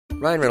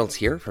Ryan Reynolds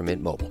here from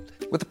Mint Mobile.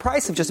 With the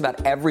price of just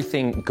about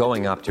everything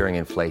going up during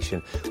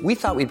inflation, we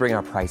thought we'd bring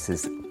our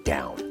prices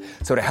down.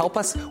 So to help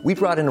us, we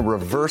brought in a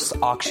reverse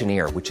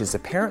auctioneer, which is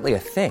apparently a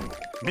thing.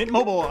 Mint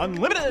Mobile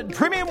Unlimited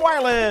Premium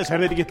Wireless. How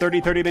to get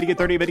 30, 30, bit to get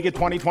 30, bit to get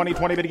 20, 20,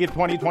 20, bit to get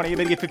 20, 20,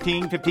 bit to get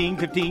 15, 15,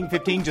 15,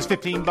 15, just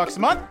 $15 a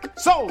month?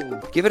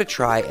 Sold! Give it a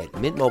try at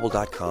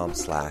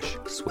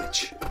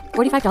mintmobile.com/switch.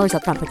 $45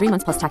 up front for 3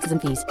 months plus taxes and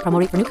fees. Promo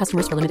rate for new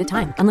customers for limited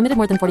time. Unlimited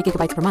more than 40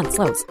 gigabytes per month.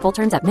 Slows full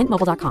terms at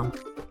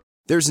mintmobile.com.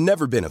 There's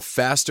never been a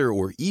faster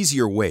or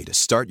easier way to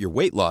start your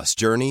weight loss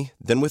journey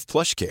than with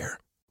PlushCare.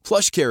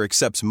 PlushCare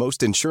accepts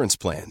most insurance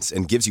plans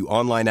and gives you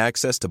online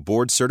access to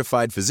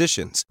board-certified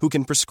physicians who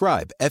can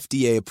prescribe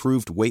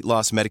FDA-approved weight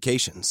loss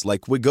medications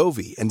like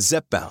Wegovy and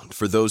Zepbound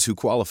for those who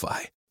qualify.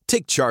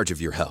 Take charge of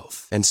your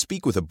health and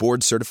speak with a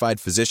board-certified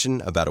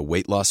physician about a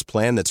weight loss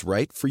plan that's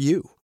right for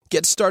you.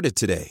 Get started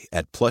today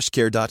at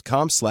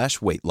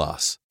plushcare.com/weight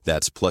loss.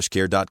 That's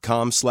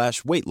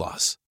plushcare.com/weight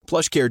loss.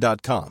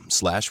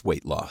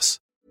 plushcare.com/weight loss.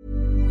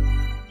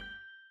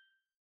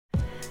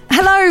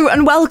 Hello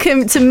and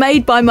welcome to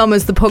Made by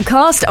Mamas, the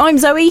podcast. I'm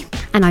Zoe.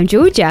 And I'm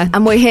Georgia.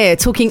 And we're here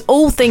talking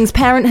all things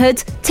parenthood,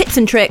 tips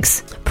and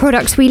tricks,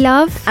 products we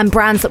love, and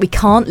brands that we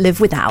can't live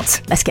without.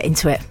 Let's get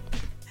into it.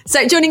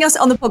 So joining us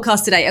on the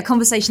podcast today, a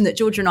conversation that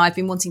Georgia and I have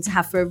been wanting to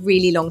have for a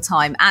really long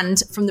time.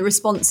 And from the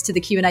response to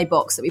the Q&A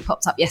box that we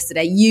popped up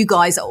yesterday, you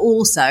guys are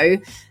also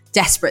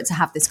desperate to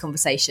have this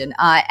conversation.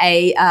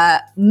 A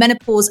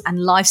menopause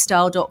and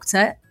lifestyle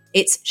doctor.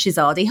 It's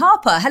Shazadi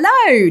Harper.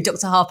 Hello,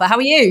 Dr. Harper. How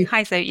are you?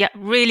 Hi, Zoe. Yeah,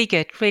 really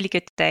good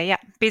today. Yeah,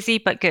 busy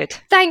but good.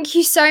 Thank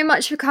you so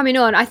much for coming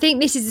on. I think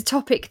this is a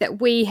topic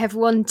that we have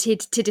wanted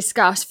to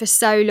discuss for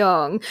so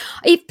long.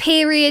 If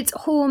periods,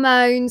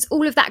 hormones,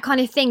 all of that kind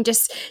of thing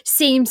just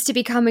seems to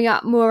be coming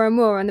up more and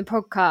more on the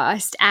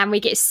podcast, and we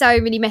get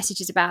so many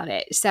messages about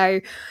it.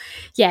 So,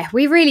 yeah,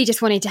 we really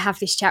just wanted to have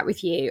this chat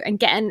with you and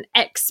get an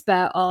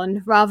expert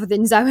on rather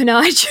than Zoe and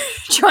I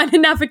trying to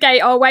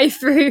navigate our way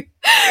through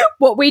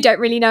what we don't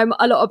really know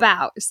a lot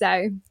about.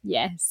 So,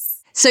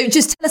 yes. So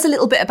just tell us a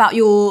little bit about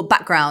your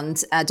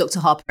background, Dr.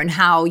 Harper, and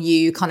how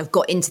you kind of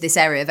got into this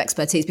area of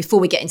expertise before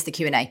we get into the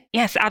Q&A.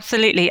 Yes,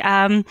 absolutely.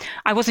 I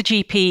was a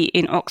GP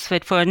in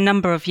Oxford for a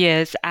number of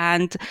years,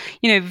 and,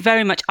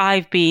 very much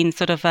I've been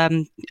sort of...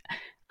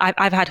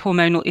 I've had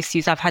hormonal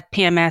issues. I've had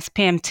PMS,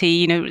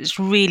 PMT, it's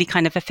really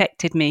kind of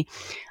affected me.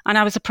 And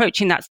I was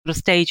approaching that sort of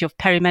stage of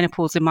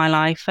perimenopause in my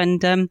life.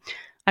 And I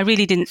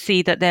really didn't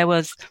see that there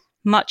was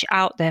much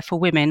out there for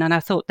women, and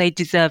I thought they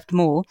deserved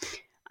more.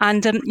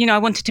 And, I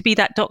wanted to be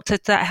that doctor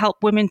that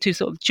helped women to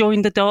sort of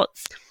join the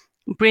dots,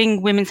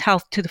 bring women's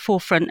health to the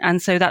forefront.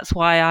 And so that's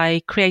why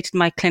I created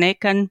my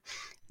clinic, and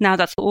now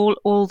that's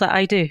all that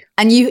I do.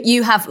 And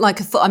you have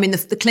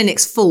the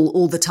clinic's full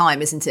all the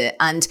time, isn't it?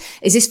 And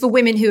is this for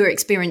women who are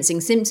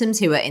experiencing symptoms,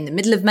 who are in the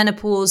middle of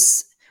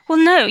menopause? Well,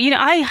 no,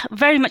 I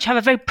very much have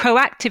a very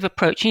proactive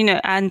approach,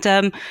 and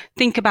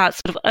think about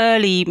sort of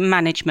early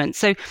management.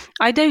 So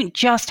I don't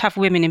just have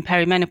women in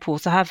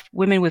perimenopause. I have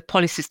women with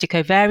polycystic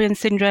ovarian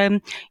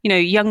syndrome,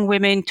 young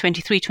women,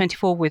 23,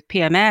 24 with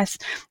PMS.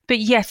 But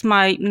yes,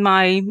 my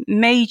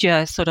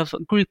major sort of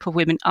group of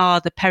women are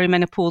the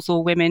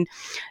perimenopausal women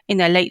in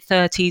their late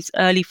 30s,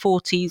 early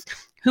 40s,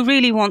 who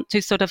really want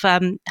to sort of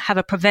have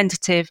a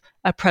preventative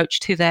approach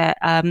to their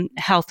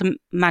health and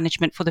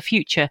management for the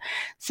future.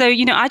 So,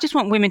 I just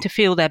want women to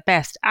feel their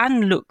best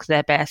and look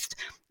their best.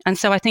 And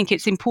so I think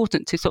it's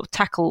important to sort of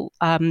tackle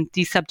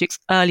these subjects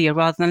earlier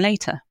rather than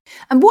later.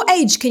 And what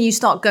age can you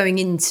start going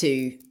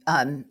into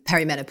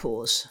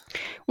perimenopause?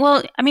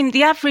 Well,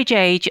 the average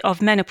age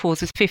of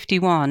menopause is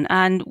 51,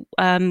 and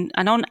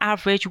on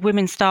average,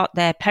 women start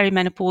their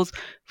perimenopause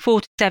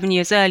 4 to 7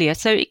 years earlier.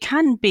 So it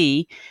can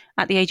be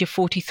at the age of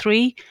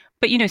 43.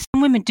 But,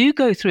 some women do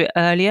go through it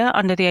earlier,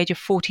 under the age of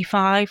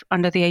 45,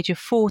 under the age of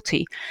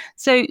 40.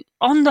 So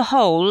on the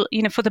whole,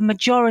 for the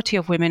majority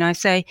of women, I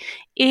say,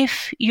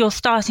 if you're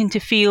starting to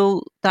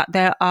feel that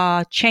there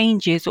are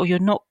changes or you're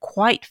not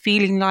quite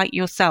feeling like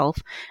yourself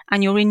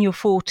and you're in your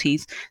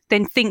 40s,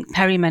 then think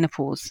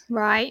perimenopause.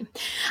 Right.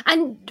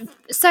 And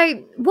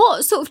so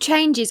what sort of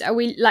changes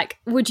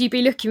would you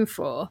be looking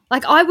for?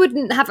 I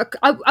wouldn't have a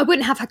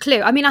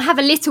clue. I have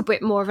a little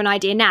bit more of an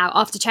idea now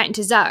after chatting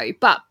to Zoe,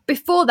 but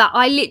before that,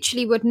 I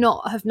literally would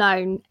not have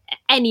known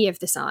any of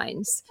the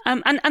signs.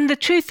 And the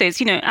truth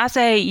is, as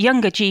a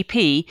younger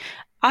GP,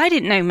 I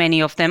didn't know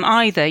many of them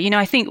either.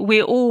 I think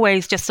we're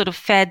always just sort of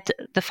fed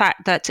the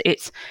fact that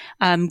it's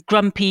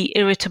grumpy,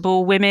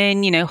 irritable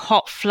women,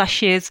 hot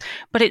flushes,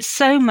 but it's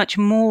so much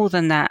more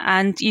than that.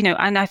 And,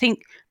 and I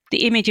think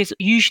the image is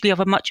usually of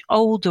a much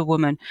older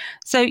woman.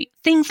 So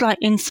things like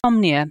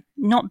insomnia,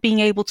 not being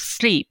able to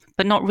sleep,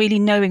 but not really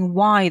knowing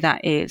why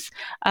that is,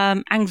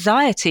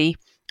 anxiety,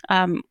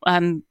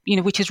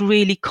 which is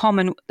really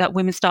common that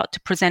women start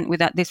to present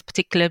with at this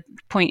particular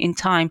point in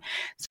time.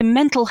 So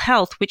mental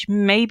health, which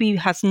maybe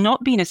has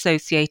not been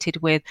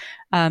associated with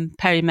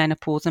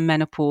perimenopause and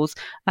menopause,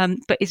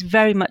 but is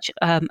very much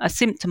a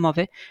symptom of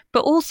it.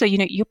 But also,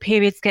 your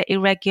periods get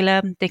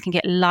irregular, they can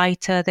get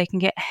lighter, they can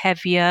get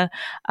heavier.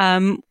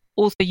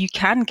 also you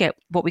can get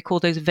what we call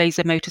those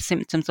vasomotor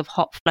symptoms of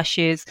hot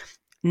flushes,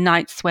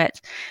 night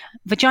sweat,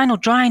 vaginal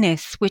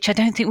dryness, which I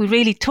don't think we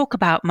really talk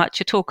about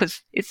much at all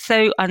because it's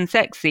so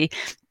unsexy,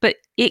 but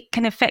it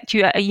can affect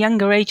you at a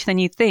younger age than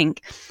you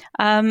think.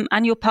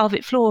 And your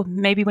pelvic floor,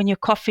 maybe when you're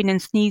coughing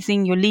and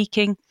sneezing, you're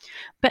leaking.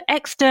 But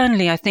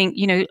externally, I think,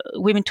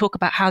 women talk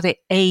about how they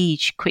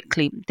age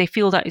quickly. They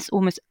feel that it's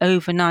almost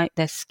overnight.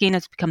 Their skin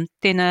has become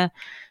thinner,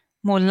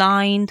 more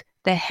lined.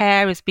 Their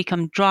hair has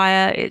become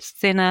drier, it's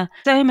thinner.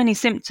 So many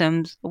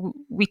symptoms.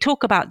 We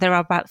talk about there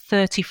are about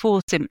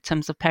 34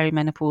 symptoms of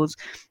perimenopause.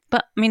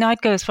 But I mean,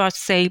 I'd go as far as to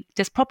say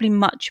there's probably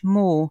much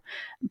more.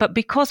 But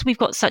because we've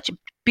got such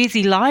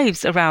busy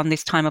lives around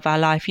this time of our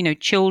life,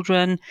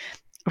 children,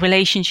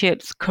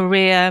 relationships,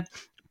 career,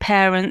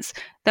 parents,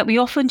 that we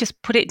often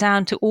just put it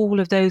down to all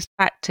of those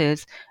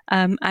factors.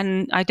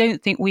 And I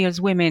don't think we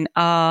as women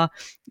are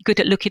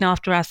good at looking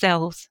after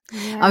ourselves.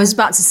 Yeah. I was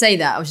about to say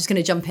that. I was just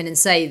going to jump in and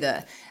say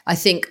that I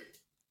think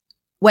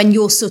when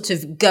you're sort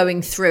of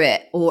going through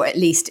it, or at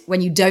least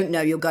when you don't know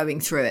you're going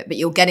through it, but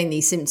you're getting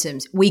these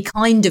symptoms, we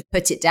kind of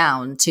put it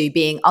down to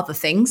being other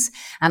things.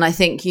 And I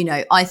think,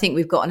 I think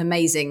we've got an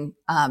amazing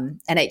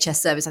NHS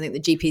service. I think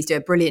the GPs do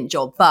a brilliant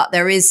job, but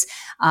there is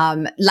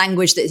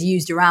language that's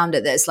used around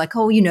it that's like,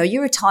 oh,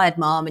 you're a tired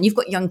mom and you've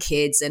got young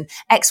kids and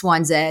X, Y,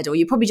 and Z, or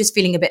you're probably just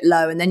feeling a bit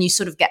low. And then you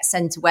sort of get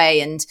sent away,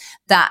 and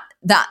that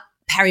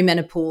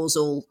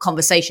perimenopausal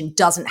conversation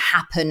doesn't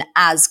happen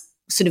as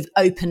sort of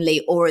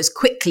openly or as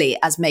quickly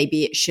as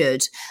maybe it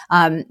should.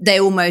 They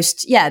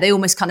almost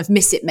kind of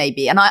miss it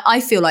maybe. And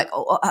I feel like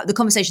the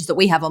conversations that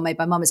we have on Made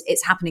by Mamas,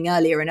 it's happening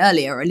earlier and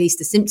earlier, or at least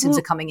the symptoms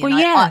are coming in. Well,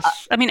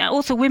 yes. I mean,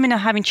 also women are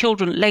having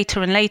children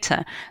later and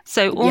later.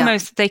 So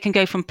almost they can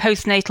go from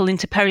postnatal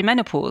into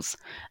perimenopause.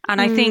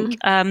 And I think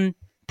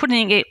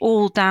putting it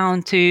all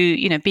down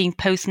to, being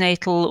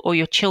postnatal or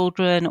your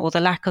children or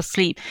the lack of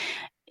sleep,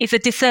 it's a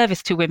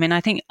disservice to women.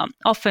 I think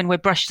often we're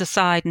brushed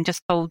aside and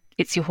just told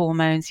it's your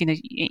hormones,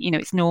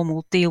 it's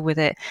normal, deal with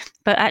it.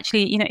 But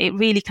actually, it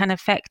really can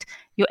affect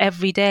your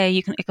everyday.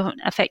 It can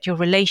affect your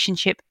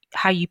relationship,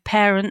 how you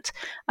parent.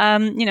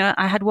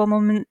 I had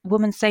one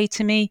woman say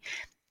to me,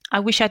 I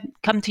wish I'd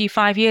come to you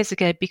 5 years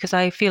ago because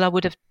I feel I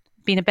would have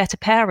been a better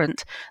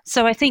parent.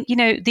 So I think,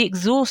 the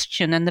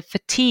exhaustion and the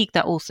fatigue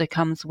that also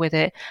comes with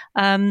it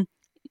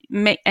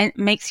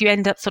makes you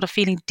end up sort of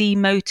feeling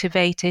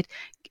demotivated.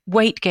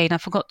 Weight gain, I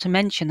forgot to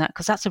mention that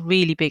because that's a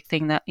really big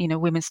thing that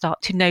women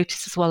start to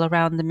notice as well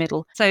around the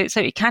middle. So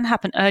it can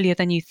happen earlier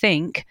than you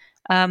think,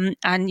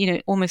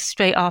 and almost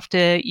straight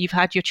after you've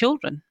had your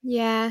children.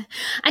 Yeah.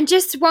 And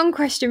just one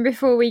question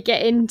before we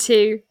get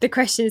into the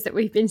questions that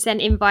we've been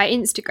sent in via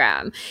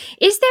Instagram: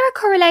 is there a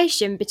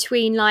correlation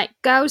between like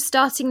girls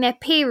starting their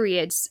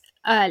periods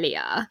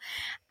earlier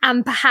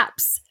and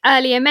perhaps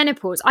earlier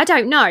menopause? I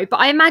don't know,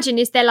 but I imagine,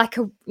 is there like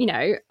a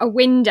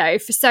window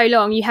for so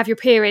long you have your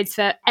periods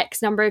for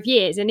X number of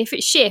years, and if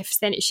it shifts,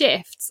 then it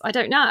shifts? I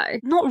don't know.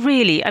 Not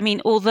really. I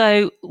mean,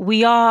 although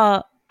we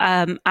are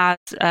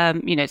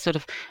sort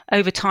of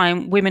over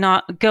time,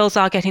 girls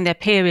are getting their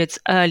periods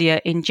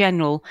earlier in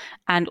general,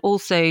 and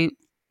also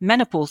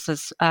menopause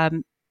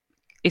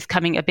is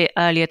coming a bit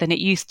earlier than it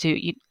used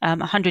to.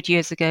 100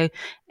 years ago,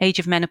 age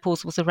of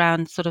menopause was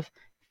around sort of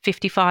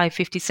 55,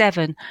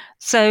 57.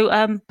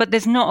 So, but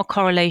there's not a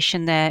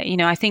correlation there.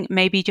 I think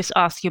maybe just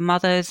ask your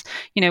mothers,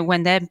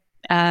 when their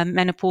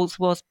menopause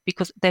was,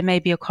 because there may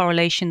be a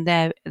correlation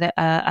there,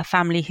 a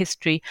family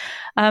history.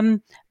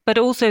 But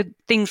also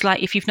things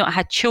like if you've not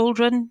had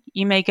children,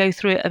 you may go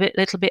through it a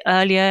little bit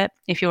earlier.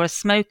 If you're a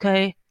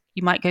smoker,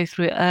 you might go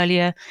through it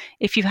earlier.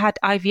 If you've had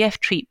IVF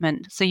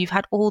treatment, so you've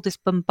had all this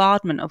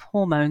bombardment of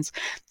hormones,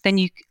 then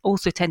you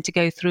also tend to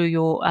go through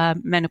your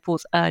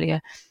menopause earlier.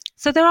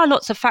 So there are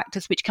lots of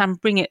factors which can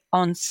bring it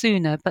on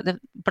sooner, but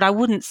I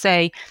wouldn't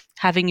say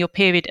having your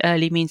period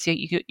early means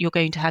you're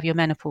going to have your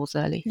menopause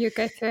early. You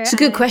go through it. It's a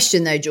good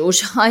question though,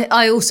 George.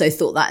 I also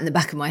thought that in the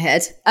back of my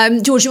head.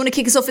 George, you want to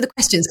kick us off with the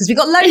questions? Because we've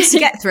got loads to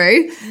get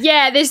through.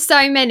 Yeah, there's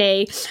so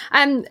many.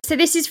 So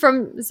this is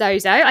from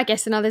Zozo, I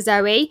guess another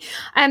Zoe.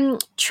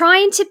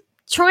 Trying to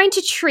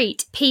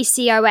treat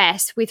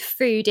PCOS with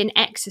food and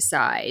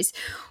exercise.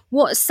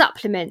 What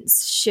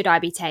supplements should I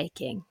be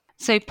taking?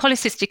 So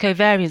polycystic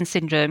ovarian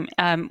syndrome,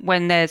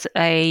 when there's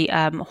a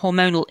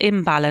hormonal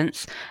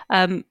imbalance,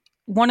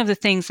 one of the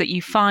things that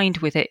you find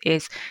with it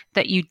is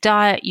that you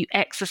diet, you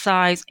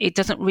exercise, it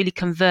doesn't really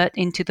convert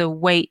into the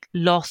weight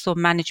loss or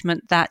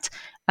management that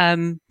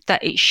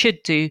it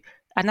should do.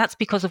 And that's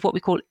because of what we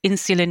call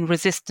insulin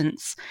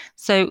resistance.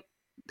 So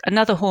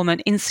another hormone,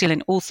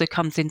 insulin, also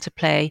comes into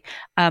play.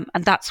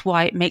 And that's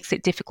why it makes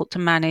it difficult to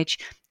manage.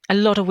 A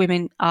lot of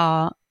women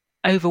are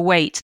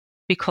overweight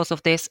because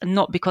of this, and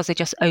not because they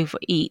just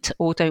overeat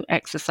or don't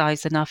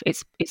exercise enough.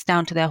 It's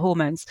down to their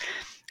hormones.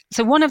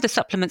 So one of the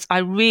supplements I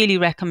really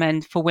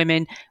recommend for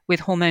women with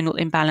hormonal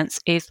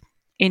imbalance is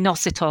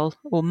inositol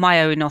or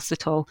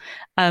myo-inositol.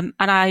 And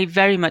I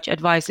very much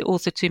advise it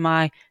also to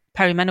my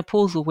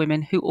perimenopausal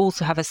women who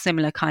also have a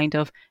similar kind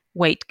of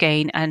weight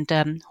gain and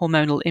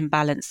hormonal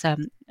imbalance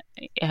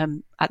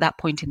at that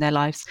point in their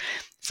lives.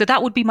 So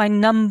that would be my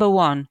number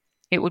one.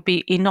 It would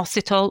be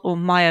inositol or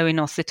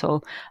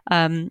myo-inositol.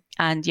 And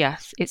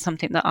yes, it's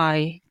something that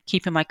I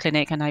keep in my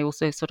clinic, and I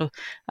also sort of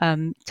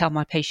tell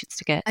my patients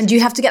to get. And do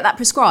you have to get that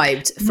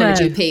prescribed from a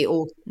GP,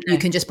 or you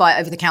can just buy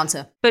it over the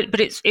counter? But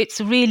it's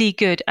really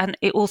good, and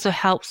it also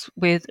helps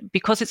with,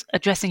 because it's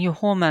addressing your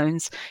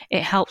hormones,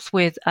 it helps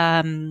with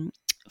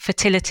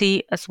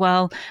fertility as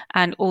well,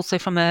 and also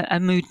from a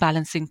mood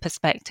balancing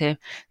perspective.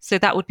 So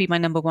that would be my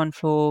number one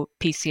for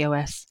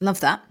PCOS. Love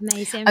that.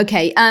 Amazing.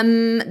 Okay,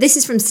 this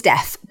is from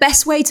Steph.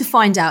 Best way to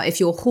find out if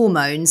your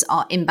hormones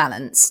are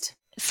imbalanced?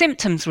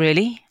 Symptoms,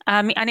 really.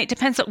 And it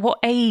depends at what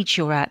age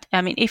you're at.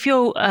 I mean, if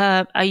you're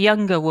a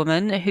younger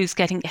woman who's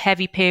getting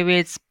heavy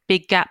periods,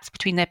 big gaps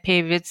between their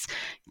periods,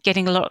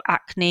 getting a lot of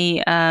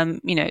acne,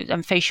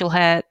 and facial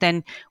hair,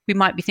 then we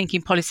might be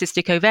thinking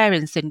polycystic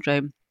ovarian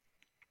syndrome.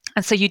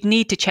 And so you'd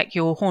need to check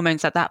your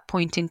hormones at that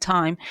point in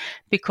time,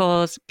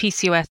 because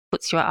PCOS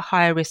puts you at a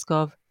higher risk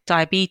of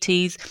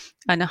diabetes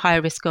and a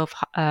higher risk of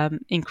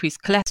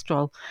increased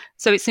cholesterol.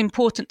 So it's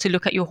important to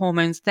look at your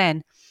hormones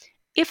then.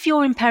 If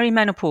you're in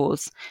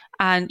perimenopause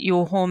and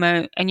your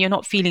hormone and you're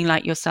not feeling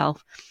like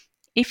yourself,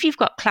 if you've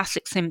got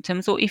classic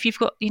symptoms, or if you've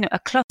got, a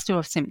cluster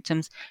of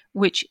symptoms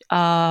which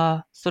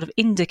are sort of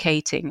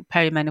indicating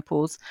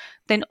perimenopause,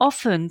 then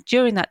often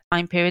during that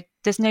time period,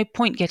 there's no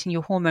point getting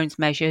your hormones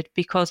measured,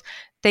 because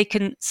they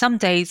can some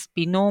days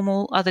be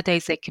normal, other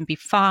days they can be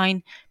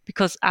fine,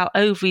 because our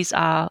ovaries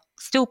are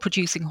still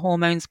producing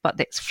hormones, but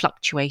it's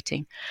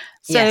fluctuating.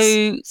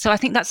 So I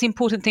think that's the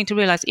important thing to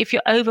realize. If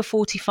you're over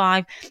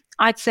 45,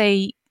 I'd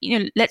say,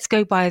 let's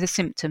go by the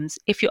symptoms.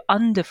 If you're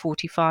under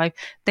 45,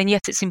 then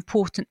yes, it's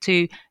important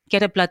to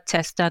get a blood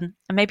test done,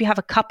 and maybe have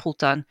a couple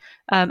done,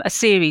 a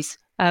series,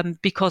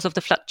 because of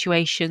the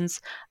fluctuations.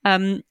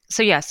 So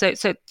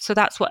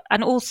that's what.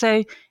 And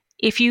also,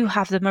 if you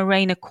have the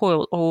Mirena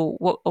coil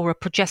or a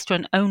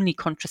progesterone only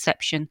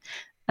contraception,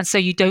 and so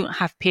you don't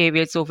have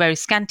periods or very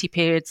scanty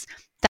periods,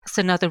 that's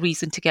another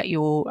reason to get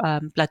your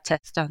blood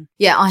test done.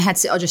 Yeah,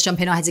 I'll just jump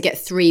in. I had to get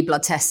 3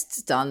 blood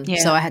tests done.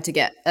 Yeah. So I had to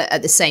get,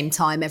 at the same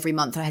time every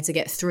month, I had to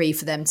get 3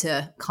 for them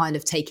to kind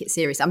of take it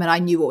serious. I mean, I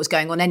knew what was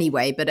going on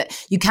anyway,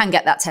 but you can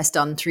get that test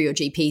done through your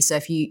GP. So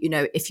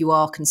if you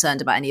are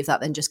concerned about any of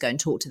that, then just go and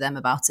talk to them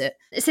about it.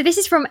 So this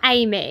is from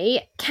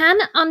Amy. Can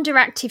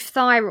underactive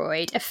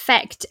thyroid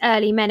affect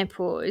early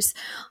menopause?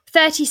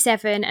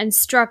 37 and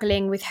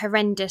struggling with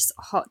horrendous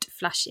hot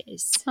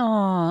flushes.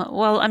 Oh,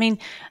 well, I mean,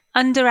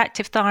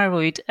 underactive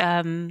thyroid,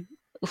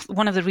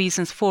 one of the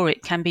reasons for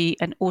it can be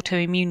an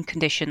autoimmune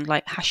condition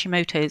like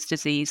Hashimoto's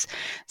disease.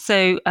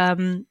 So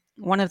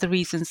one of the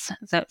reasons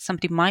that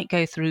somebody might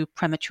go through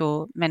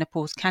premature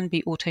menopause can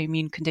be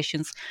autoimmune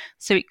conditions.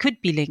 So it could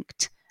be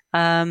linked.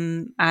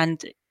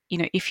 And,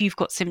 if you've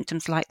got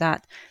symptoms like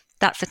that,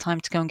 that's the time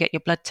to go and get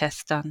your blood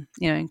tests done,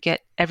 and get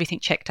everything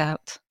checked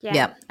out.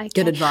 Yeah. Okay.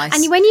 Good advice.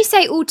 And when you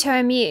say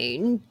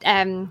autoimmune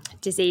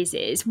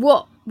diseases,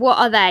 what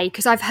are they?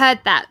 Because I've heard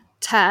that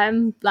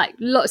term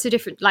lots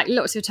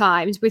of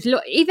times with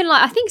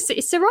I think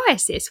it's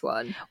psoriasis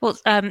one. Well,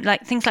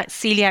 like things like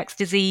celiac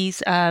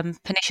disease,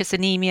 pernicious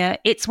anemia.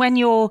 It's when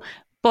your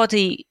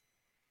body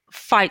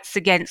fights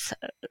against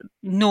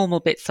normal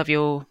bits of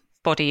your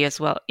body as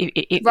well,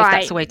 if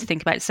that's the way to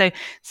think about it.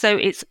 So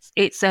it's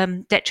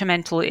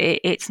detrimental.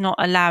 It's not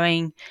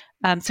allowing,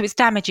 so it's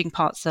damaging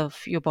parts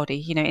of your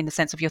body, in the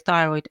sense of your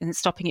thyroid, and it's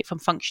stopping it from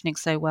functioning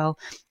so well.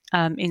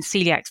 In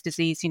celiac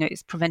disease,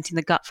 it's preventing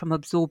the gut from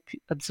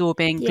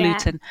absorbing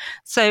gluten.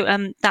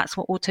 So that's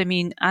what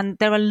autoimmune, and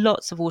there are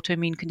lots of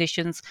autoimmune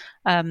conditions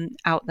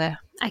out there.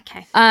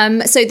 Okay.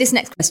 So this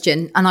next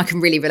question, and I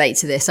can really relate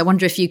to this. I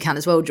wonder if you can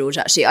as well, George,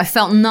 actually. I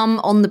felt numb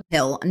on the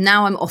pill, and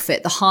now I'm off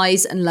it. The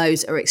highs and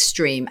lows are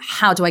extreme.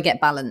 How do I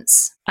get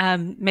balance?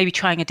 Maybe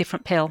trying a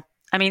different pill.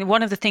 I mean,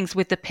 one of the things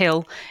with the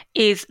pill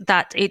is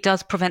that it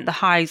does prevent the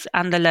highs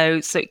and the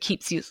lows, so it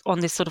keeps you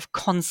on this sort of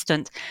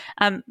constant.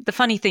 The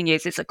funny thing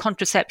is, it's a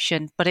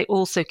contraception, but it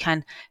also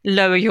can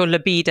lower your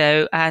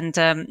libido, and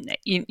so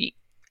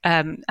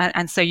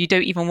you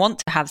don't even want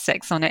to have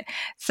sex on it.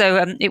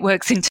 So it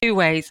works in 2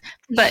 ways.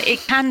 But it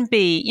can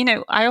be,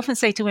 I often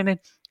say to women,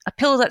 a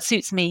pill that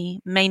suits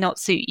me may not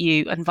suit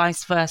you, and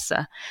vice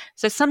versa.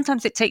 So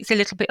sometimes it takes a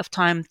little bit of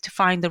time to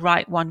find the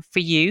right one for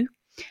you.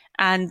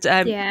 And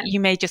you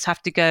may just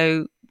have to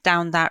go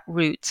down that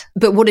route.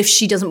 But what if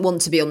she doesn't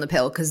want to be on the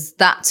pill? Because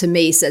that to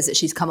me says that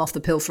she's come off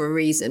the pill for a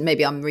reason.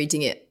 Maybe I'm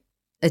reading it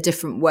a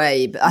different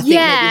way, but I think maybe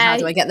how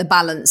do I get the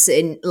balance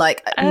in,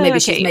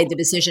 she's made the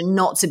decision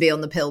not to be on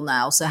the pill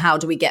now, so how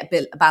do we get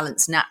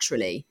balance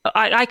naturally?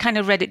 I kind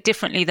of read it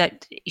differently,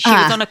 that she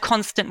was on a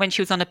constant when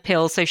she was on a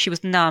pill, so she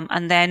was numb,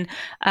 and then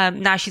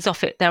now she's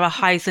off it. There are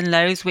highs and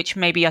lows, which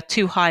maybe are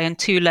too high and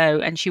too low,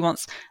 and she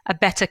wants a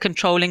better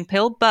controlling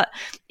pill. But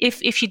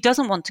if she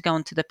doesn't want to go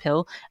onto the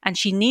pill and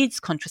she needs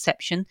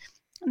contraception,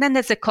 then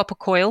there's a copper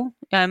coil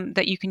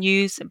that you can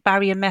use,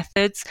 barrier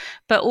methods,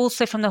 but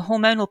also from the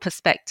hormonal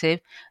perspective,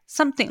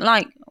 something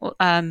like,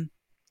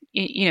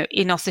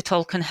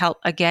 inositol can help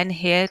again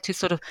here to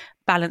sort of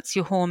balance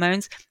your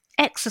hormones.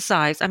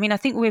 exercise. I mean, I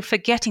think we're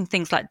forgetting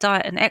things like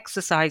diet and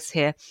exercise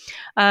here.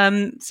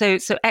 So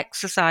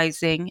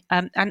exercising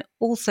and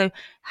also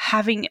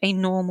having a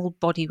normal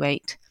body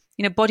weight.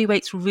 Body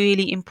weight's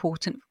really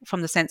important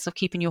from the sense of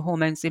keeping your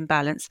hormones in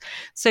balance.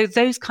 So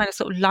those kind of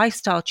sort of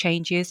lifestyle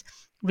changes,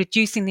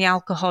 reducing the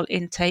alcohol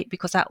intake,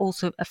 because that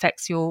also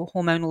affects your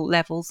hormonal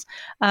levels.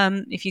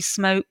 If you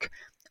smoke,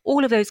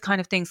 all of those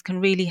kind of things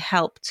can really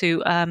help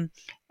to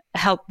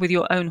help with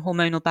your own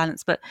hormonal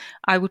balance. But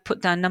I would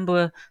put down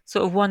number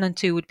sort of 1 and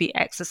 2 would be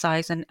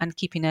exercise and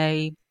keeping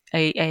an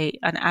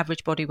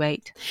average body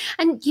weight.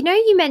 And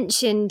you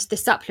mentioned the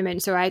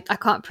supplements, or I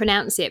can't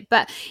pronounce it,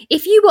 but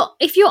if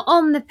you're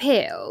on the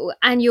pill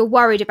and you're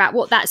worried about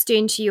what that's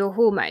doing to your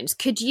hormones,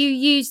 could you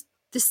use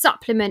the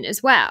supplement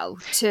as well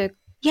to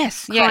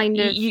Yes,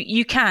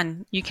 you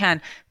can,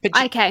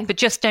 but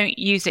just don't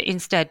use it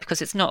instead,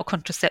 because it's not a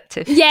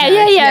contraceptive.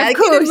 Yeah, of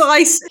course.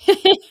 Advice.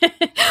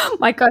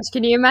 My God,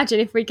 can you imagine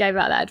if we gave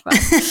out that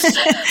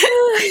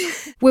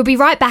advice? We'll be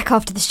right back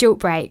after the short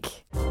break.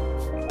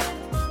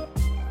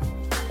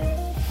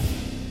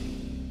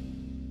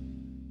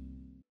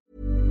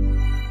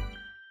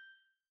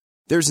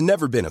 There's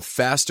never been a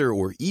faster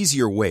or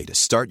easier way to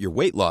start your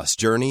weight loss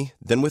journey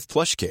than with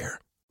PlushCare.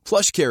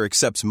 PlushCare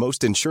accepts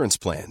most insurance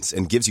plans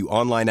and gives you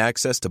online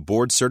access to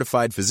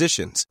board-certified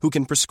physicians who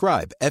can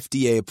prescribe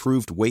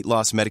FDA-approved weight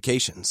loss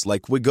medications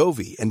like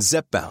Wegovy and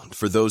Zepbound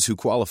for those who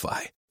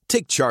qualify.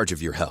 Take charge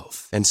of your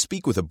health and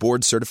speak with a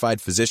board-certified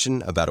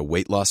physician about a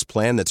weight loss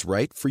plan that's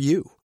right for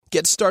you.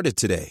 Get started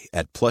today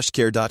at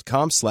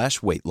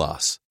plushcare.com/weight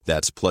loss.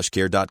 That's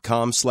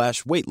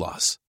plushcare.com/weight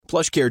loss.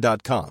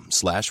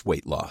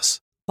 plushcare.com/weight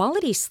loss.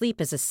 Quality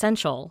sleep is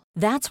essential.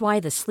 That's why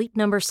the Sleep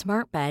Number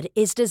Smart Bed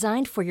is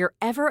designed for your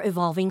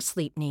ever-evolving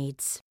sleep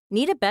needs.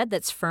 Need a bed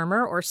that's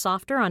firmer or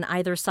softer on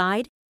either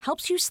side?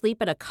 Helps you sleep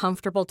at a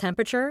comfortable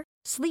temperature?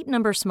 Sleep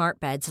Number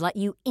Smart Beds let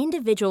you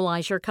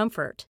individualize your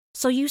comfort,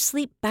 so you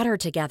sleep better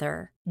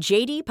together.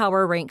 J.D.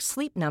 Power ranks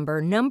Sleep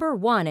Number number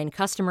 1 in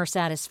customer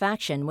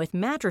satisfaction with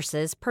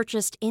mattresses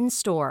purchased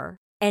in-store.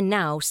 And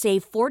now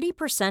save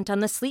 40% on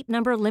the Sleep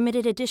Number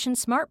Limited Edition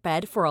Smart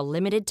Bed for a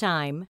limited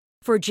time.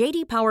 For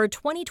J.D. Power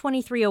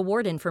 2023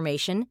 award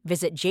information,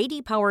 visit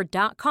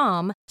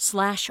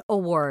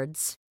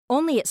jdpower.com/awards.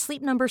 Only at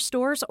Sleep Number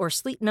stores or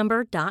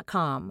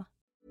sleepnumber.com.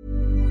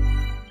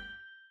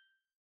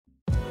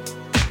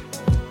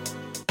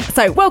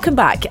 So, welcome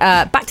back.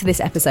 Back to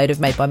this episode of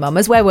Made by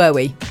Mamas. Where were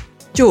we?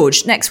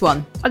 George, next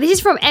one. Oh, this is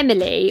from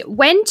Emily.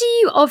 When do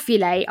you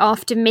ovulate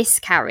after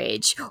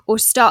miscarriage or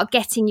start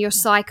getting your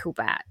cycle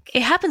back?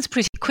 It happens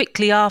pretty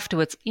quickly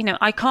afterwards.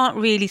 I can't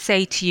really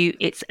say to you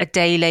it's a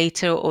day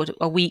later or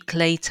a week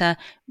later,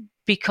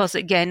 because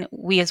again,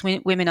 we as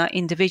women are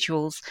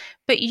individuals,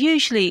 but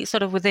usually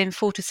sort of within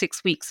 4 to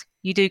 6 weeks,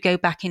 you do go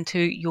back into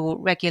your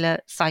regular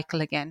cycle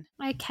again.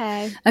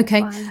 Okay.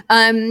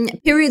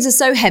 Periods are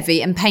so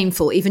heavy and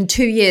painful, even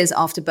 2 years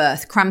after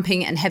birth,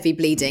 cramping and heavy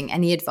bleeding.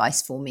 Any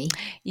advice for me?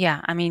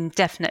 Yeah, I mean,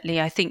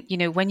 definitely. I think,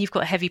 when you've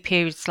got heavy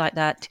periods like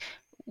that,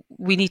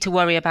 we need to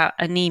worry about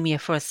anemia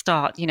for a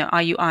start.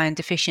 Are you iron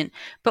deficient?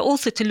 But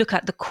also to look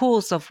at the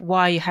cause of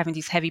why you're having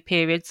these heavy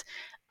periods.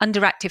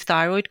 Underactive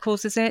thyroid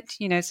causes it,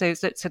 so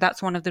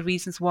that's one of the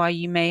reasons why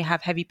you may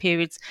have heavy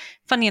periods.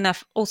 Funny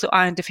enough, also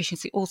iron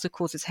deficiency also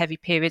causes heavy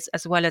periods,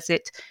 as well as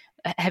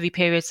heavy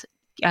periods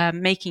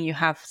making you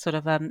have sort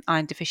of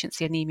iron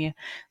deficiency anemia.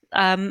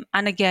 And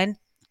again,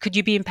 could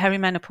you be in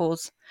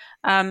perimenopause?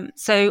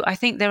 So I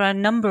think there are a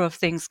number of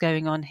things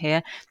going on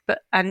here,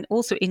 and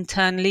also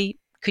internally,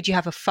 could you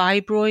have a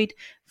fibroid?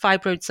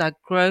 Fibroids are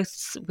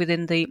growths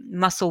within the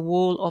muscle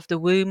wall of the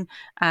womb,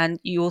 and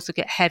you also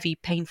get heavy,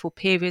 painful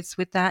periods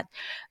with that.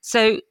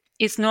 So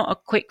it's not a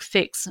quick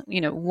fix,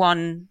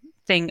 one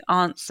thing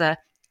answer.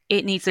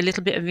 It needs a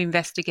little bit of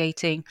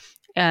investigating.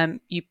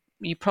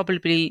 You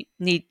probably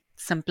need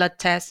some blood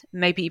tests,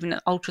 maybe even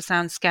an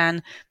ultrasound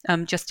scan,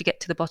 just to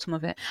get to the bottom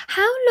of it.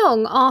 How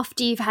long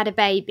after you've had a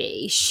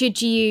baby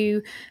should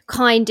you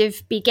kind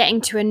of be getting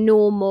to a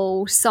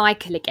normal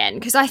cycle again?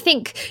 Because I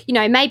think,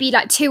 maybe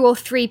like 2 or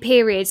 3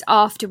 periods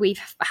after we've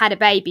had a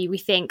baby, we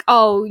think,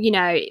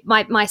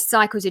 my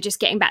cycles are just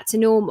getting back to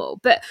normal.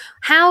 But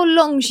how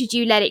long should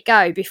you let it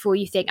go before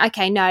you think,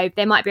 okay, no,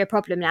 there might be a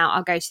problem now,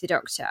 I'll go to the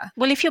doctor?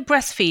 Well, if you're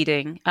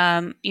breastfeeding,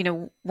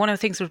 one of the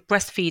things with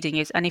breastfeeding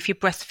is, and if you're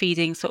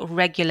breastfeeding sort of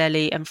regularly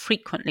and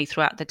frequently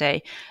throughout the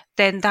day,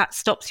 then that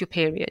stops your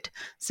period.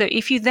 So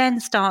if you then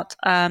start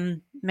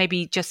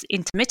maybe just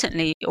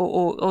intermittently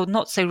or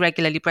not so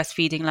regularly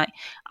breastfeeding, like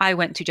I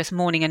went to just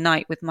morning and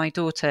night with my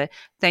daughter,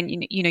 then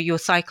your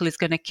cycle is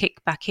going to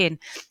kick back in.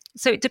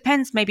 So it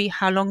depends maybe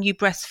how long you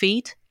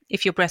breastfeed,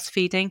 if you're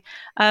breastfeeding.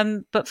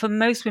 But for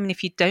most women,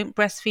 if you don't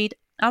breastfeed,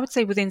 I would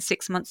say within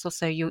 6 months or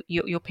so,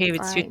 your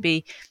periods should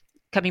be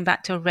coming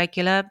back to a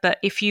regular. But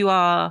if you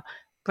are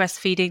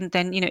breastfeeding,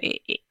 then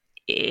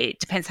it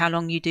depends how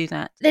long you do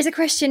that. There's a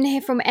question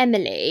here from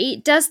Emily.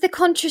 Does the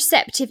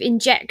contraceptive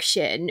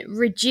injection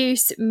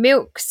reduce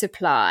milk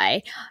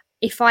supply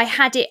if I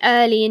had it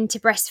early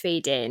into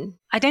breastfeeding?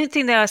 I don't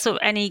think there are sort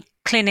of any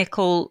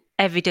clinical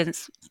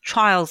evidence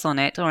trials on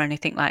it or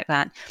anything like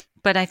that.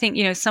 But I think,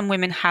 some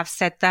women have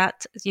said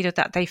that,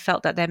 that they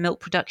felt that their milk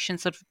production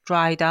sort of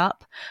dried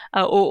up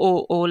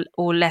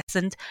or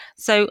lessened.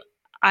 So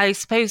I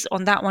suppose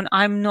on that one,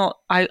 I'm not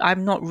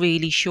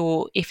really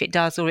sure if it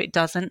does or it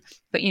doesn't.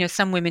 But,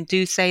 some women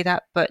do say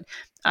that, but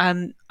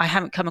I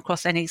haven't come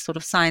across any sort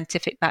of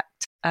scientific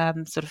backed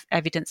sort of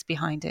evidence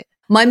behind it.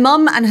 My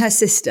mum and her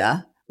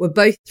sister were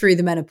both through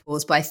the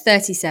menopause by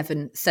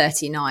 37,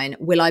 39.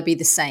 Will I be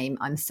the same?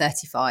 I'm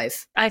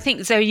 35. I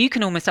think, Zoe, you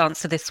can almost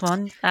answer this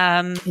one.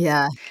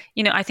 Yeah.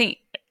 I think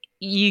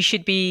you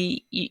should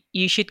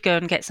go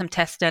and get some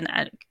tests done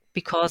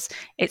because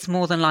it's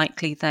more than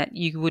likely that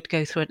you would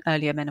go through an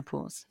earlier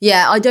menopause.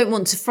 Yeah, I don't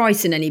want to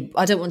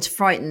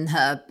frighten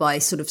her by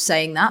sort of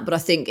saying that, but I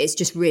think it's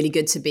just really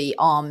good to be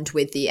armed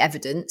with the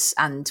evidence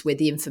and with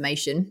the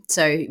information.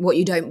 So what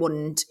you don't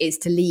want is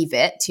to leave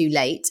it too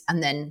late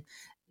and then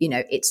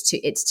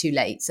it's too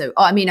late. So,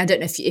 I mean, I don't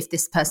know if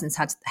this person's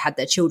had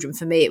their children.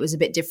 For me, it was a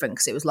bit different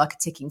because it was like a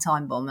ticking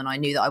time bomb and I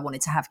knew that I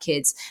wanted to have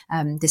kids.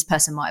 This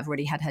person might have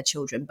already had her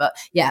children. But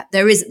yeah,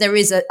 there is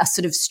a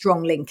sort of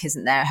strong link,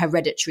 isn't there? A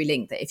hereditary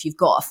link that if you've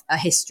got a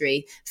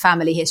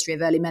family history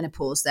of early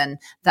menopause, then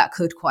that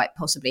could quite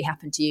possibly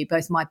happen to you.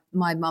 Both my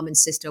mum and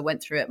sister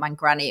went through it, my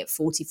granny at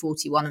 40,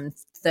 41 and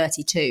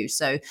 32.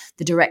 So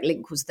the direct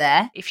link was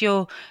there. If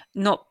you're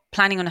not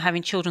planning on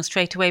having children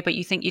straight away, but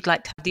you think you'd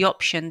like to have the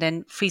option,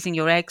 then freezing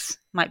your eggs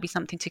might be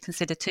something to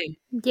consider too.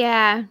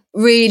 Yeah.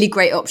 Really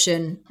great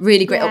option.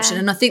 Really great option.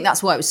 And I think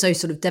that's why it was so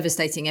sort of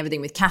devastating, everything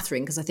with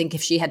Catherine, because I think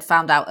if she had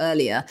found out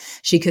earlier,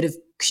 she could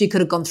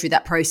have gone through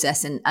that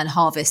process and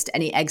harvest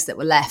any eggs that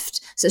were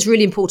left. So it's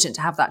really important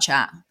to have that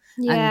chat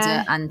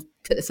and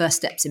put the first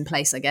steps in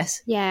place, I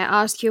guess. Yeah,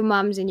 ask your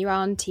mums and your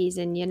aunties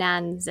and your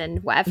nans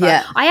and whatever.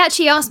 Yeah. I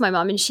actually asked my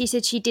mum and she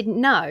said she didn't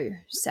know.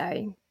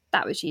 So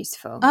that was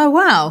useful. Oh,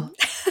 wow.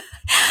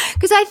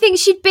 Because I think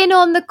she'd been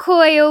on the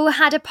coil,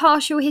 had a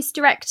partial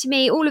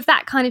hysterectomy, all of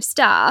that kind of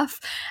stuff.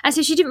 And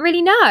so she didn't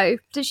really know.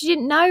 So she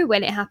didn't know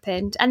when it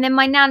happened. And then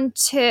my nan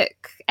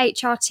took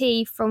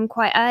HRT from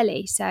quite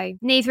early. So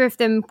neither of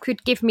them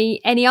could give me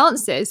any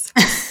answers.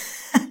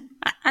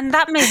 And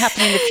that may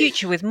happen in the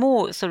future with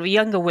more sort of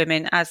younger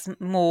women as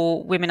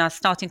more women are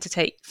starting to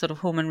take sort of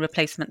hormone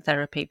replacement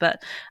therapy.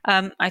 But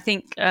I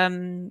think,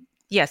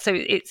 so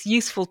it's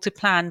useful to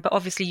plan, but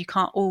obviously you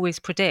can't always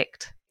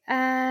predict.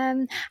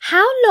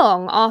 How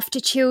long after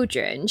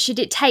children should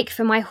it take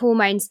for my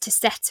hormones to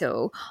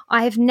settle?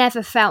 I have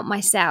never felt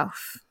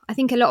myself. I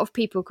think a lot of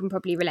people can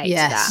probably relate to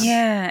that.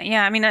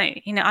 Yeah. I mean,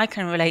 I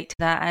can relate to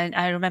that.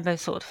 I remember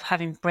sort of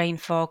having brain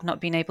fog, not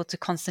being able to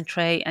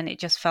concentrate, and it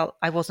just felt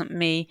I wasn't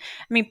me.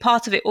 I mean,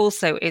 part of it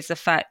also is the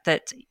fact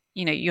that,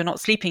 you're not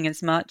sleeping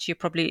as much. You're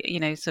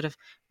probably, sort of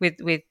with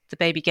the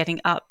baby getting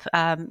up,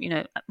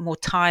 more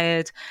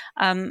tired.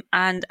 And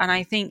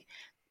I think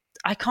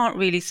I can't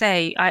really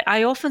say.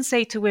 I often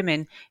say to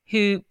women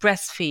who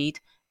breastfeed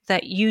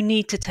that you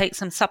need to take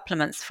some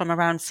supplements from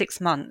around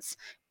 6 months,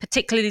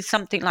 particularly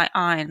something like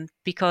iron,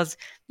 because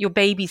your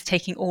baby's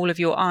taking all of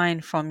your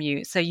iron from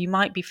you. So you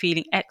might be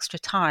feeling extra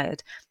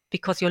tired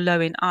because you're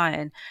low in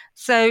iron.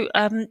 So,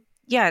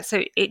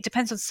 so it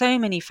depends on so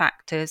many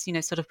factors,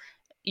 sort of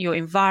your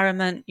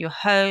environment, your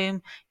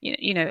home,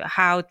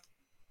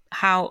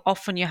 how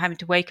often you're having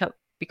to wake up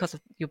because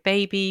of your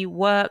baby,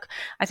 work.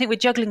 I think we're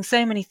juggling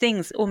so many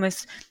things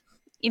almost,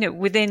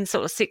 within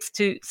sort of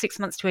 6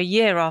 months to a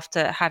year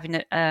after having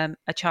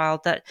a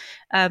child that,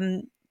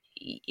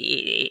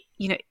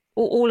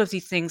 all of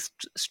these things,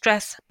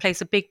 stress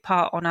plays a big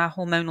part on our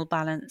hormonal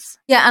balance.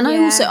 Yeah, and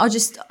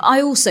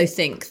I also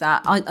think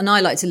that, I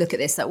like to look at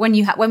this, that when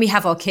we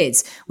have our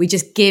kids, we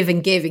just give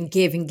and give and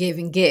give and give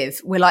and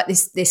give. We're like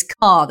this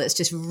car that's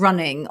just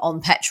running on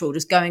petrol,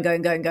 just going,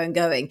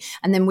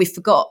 and then we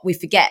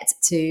forget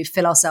to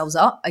fill ourselves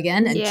up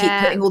again and keep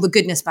putting all the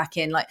goodness back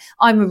in. Like,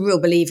 I'm a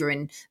real believer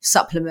in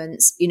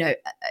supplements,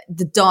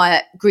 the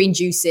diet, green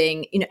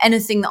juicing,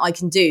 anything that I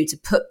can do to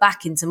put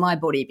back into my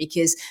body,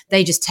 because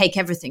they just take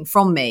everything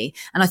from me.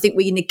 And I think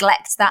we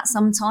neglect that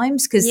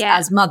sometimes because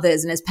as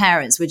mothers and as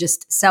parents, we're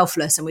just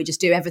selfless and we just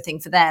do everything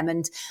for them.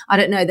 And I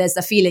don't know, there's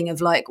the feeling of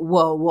like,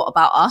 whoa, what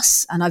about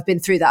us? And I've been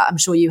through that. I'm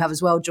sure you have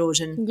as well, George,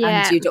 and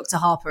you, Dr.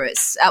 Harper.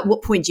 It's at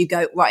what point do you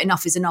go, right,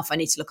 enough is enough. I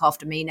need to look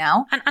after me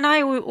now. And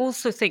I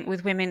also think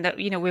with women that,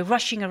 we're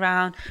rushing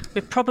around.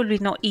 We're probably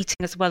not eating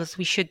as well as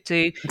we should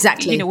do.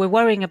 Exactly. We're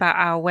worrying about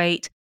our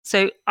weight.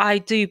 So I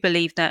do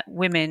believe that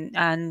women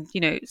and,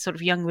 sort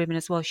of young women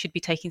as well should be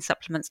taking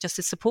supplements just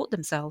to support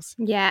themselves.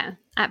 Yeah,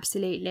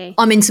 absolutely.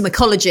 I'm into my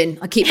collagen.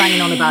 I keep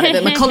banging on about it,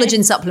 but my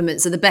collagen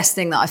supplements are the best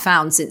thing that I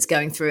found since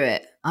going through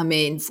it. I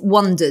mean,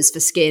 wonders for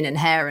skin and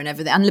hair and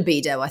everything, and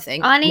libido, I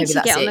think. I need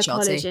to get on the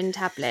collagen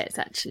tablets,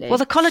 actually. Well,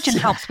 the collagen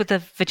helps with the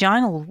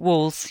vaginal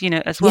walls,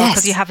 as well,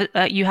 because you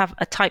have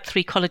a type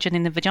 3 collagen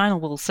in the vaginal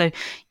wall. So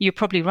you're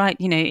probably right.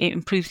 It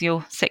improves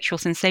your sexual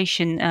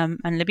sensation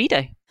and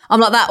libido. I'm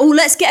like that. Oh,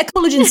 let's get a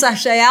collagen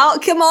sachet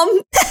out. Come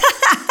on.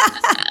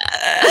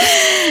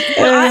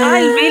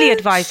 I really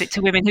advise it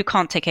to women who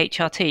can't take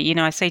HRT. You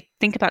know, I say,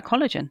 think about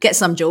collagen. Get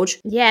some, George.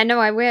 Yeah, no,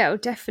 I will,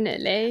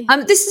 definitely.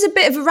 This is a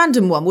bit of a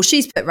random one. Well,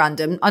 she's a bit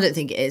random. I don't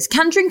think it is.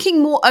 Can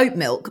drinking more oat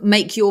milk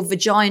make your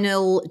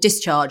vaginal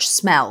discharge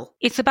smell?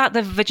 It's about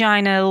the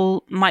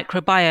vaginal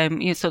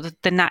microbiome, you know, sort of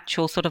the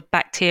natural sort of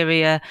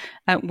bacteria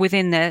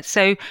within there.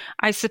 So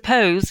I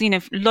suppose, you know,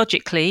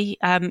 logically,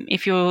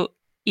 if you're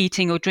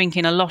eating or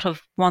drinking a lot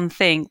of one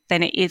thing,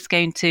 then it is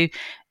going to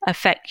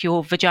affect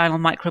your vaginal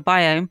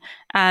microbiome.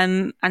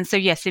 And so,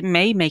 yes, it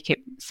may make it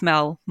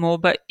smell more,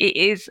 but it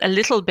is a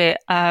little bit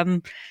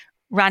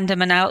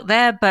random and out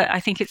there. But I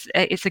think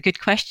it's a good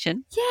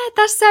question. Yeah,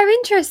 that's so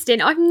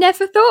interesting. I've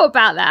never thought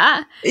about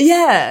that.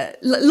 Yeah,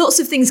 lots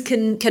of things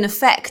can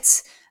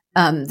affect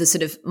the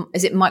sort of,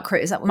 is that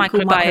what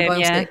microbiome?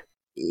 Yeah.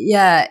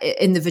 Yeah,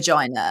 in the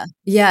vagina.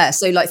 Yeah,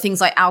 so like things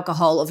like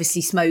alcohol,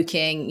 obviously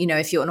smoking, you know,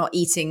 if you're not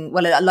eating,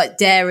 well, like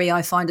dairy,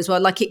 I find as well,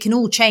 like it can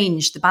all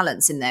change the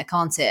balance in there,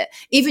 can't it?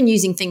 Even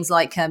using things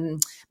like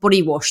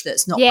body wash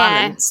that's not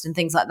balanced and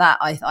things like that,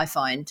 I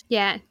find.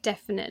 Yeah,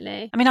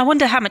 definitely. I mean, I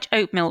wonder how much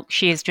oat milk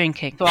she is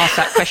drinking to ask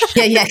that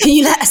question. Yeah, can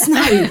you let us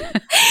know?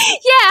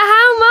 Yeah,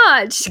 how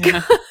much?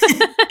 Yeah.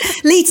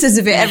 Litres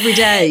of it every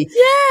day.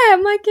 Yeah,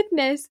 my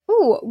goodness.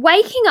 Oh,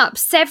 waking up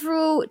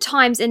several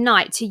times a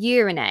night to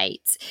urinate.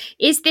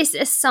 Is this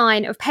a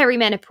sign of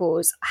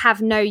perimenopause?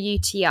 Have no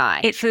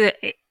UTI?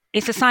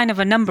 It's a sign of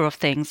a number of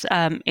things.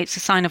 It's a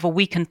sign of a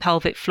weakened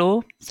pelvic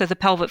floor. So the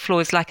pelvic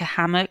floor is like a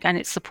hammock and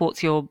it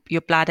supports your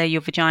bladder,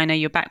 your vagina,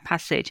 your back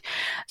passage.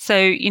 So,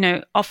 you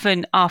know,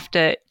 often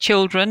after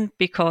children,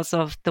 because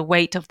of the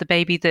weight of the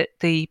baby, that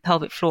the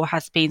pelvic floor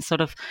has been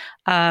sort of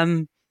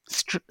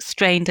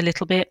strained a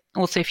little bit.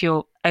 Also, if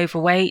you're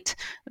overweight,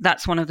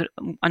 that's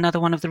another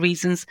one of the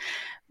reasons.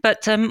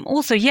 But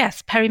also,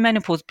 yes,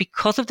 perimenopause,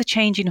 because of the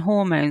change in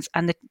hormones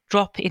and the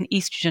drop in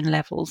estrogen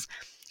levels.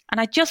 And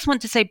I just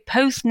want to say,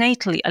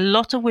 postnatally, a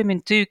lot of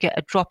women do get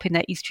a drop in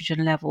their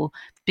estrogen level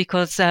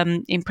because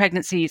in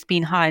pregnancy it's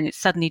been high and it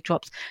suddenly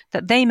drops,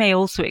 that they may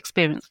also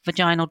experience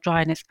vaginal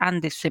dryness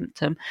and this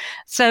symptom.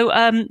 So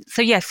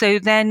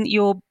then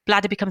your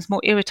bladder becomes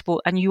more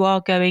irritable and you are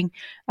going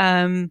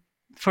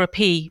for a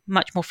pee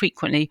much more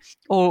frequently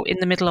or in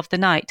the middle of the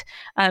night.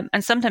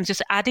 And sometimes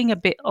just adding a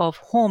bit of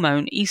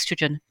hormone,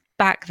 estrogen,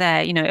 back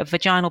there, you know, a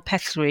vaginal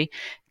pessary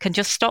can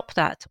just stop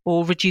that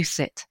or reduce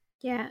it.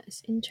 Yeah,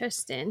 it's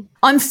interesting.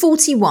 I'm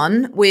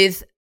 41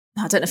 with,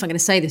 I don't know if I'm going to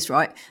say this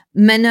right,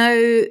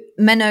 menorrhagia.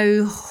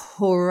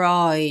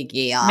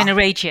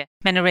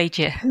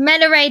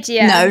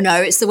 No,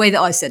 it's the way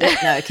that I said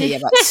it. No, okay, yeah,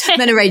 right.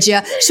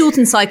 Menorrhagia,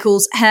 shortened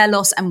cycles, hair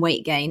loss and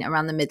weight gain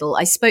around the middle.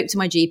 I spoke to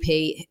my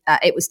GP.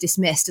 It was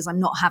dismissed as I'm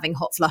not having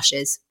hot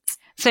flushes.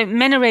 So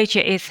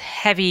menorrhagia is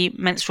heavy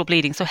menstrual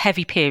bleeding, so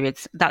heavy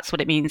periods. That's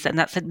what it means, and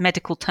that's a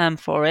medical term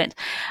for it.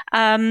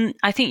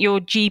 I think your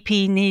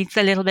GP needs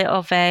a little bit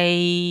of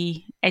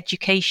a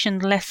education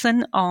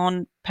lesson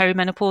on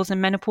perimenopause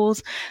and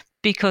menopause,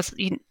 because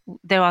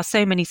there are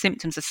so many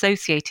symptoms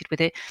associated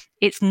with it.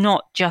 It's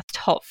not just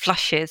hot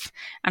flushes.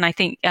 And I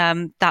think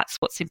that's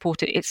what's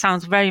important. It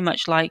sounds very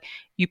much like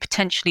you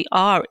potentially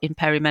are in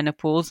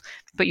perimenopause,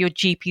 but your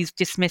GP is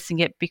dismissing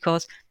it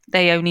because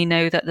they only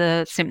know that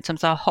the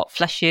symptoms are hot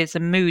flushes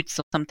and moods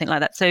or something like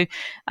that. So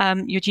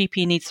your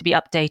GP needs to be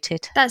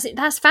updated.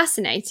 That's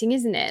fascinating,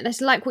 isn't it? That's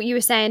like what you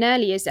were saying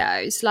earlier,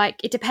 Zoe. It's like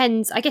it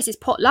depends. I guess it's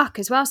pot luck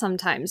as well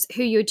sometimes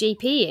who your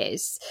GP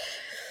is.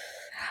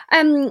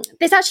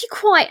 There's actually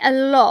quite a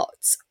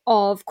lot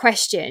of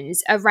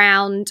questions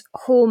around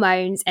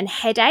hormones and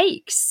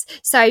headaches.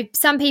 So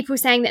some people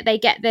saying that they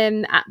get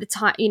them at the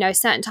time, you know,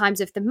 certain times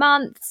of the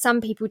month.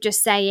 Some people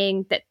just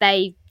saying that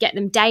they get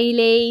them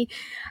daily.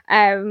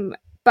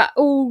 But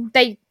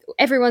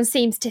everyone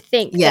seems to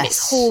think that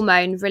it's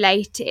hormone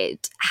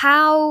related.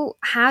 How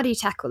do you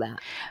tackle that?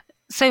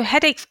 So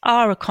headaches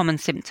are a common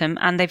symptom,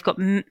 and there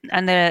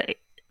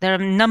are a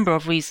number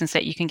of reasons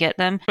that you can get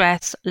them: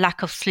 stress,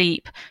 lack of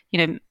sleep,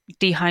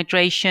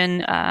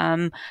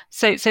 dehydration.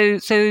 So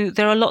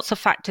there are lots of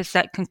factors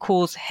that can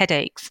cause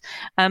headaches.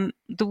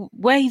 The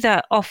way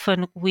that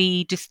often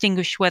we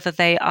distinguish whether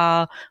they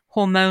are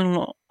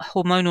hormonal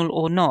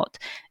or not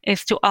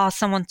is to ask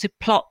someone to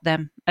plot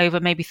them over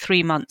maybe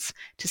 3 months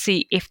to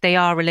see if they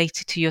are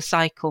related to your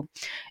cycle.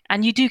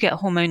 And you do get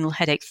hormonal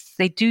headaches.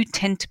 They do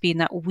tend to be in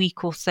that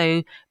week or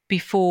so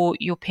before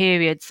your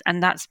periods,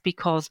 and that's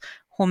because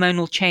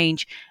hormonal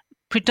change,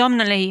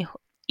 predominantly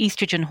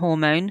estrogen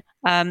hormone,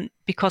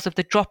 because of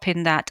the drop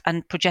in that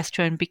and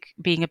progesterone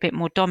being a bit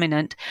more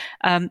dominant,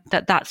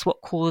 that's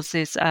what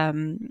causes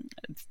the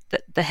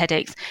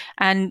headaches.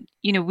 And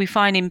we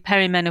find in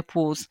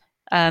perimenopause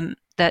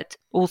that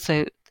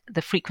also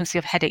the frequency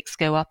of headaches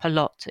go up a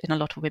lot in a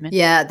lot of women.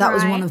 Yeah, that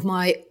was one of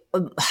my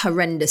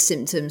horrendous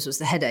symptoms, was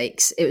the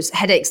headaches. It was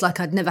headaches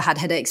like I'd never had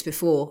headaches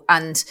before.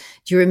 And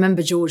do you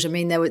remember, George? I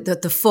mean, there were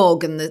the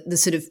fog and the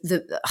sort of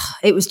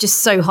it was just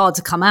so hard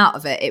to come out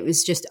of it. It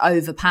was just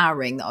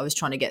overpowering that I was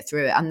trying to get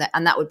through it, and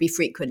that would be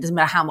frequent. Doesn't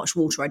matter how much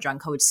water I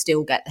drank, I would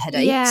still get the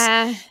headaches.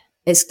 Yeah.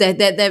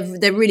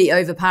 They're really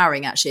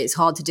overpowering. Actually, it's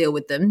hard to deal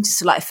with them.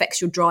 Just like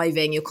affects your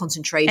driving, your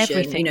concentration.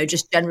 Everything.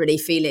 Just generally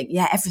feeling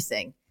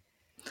everything.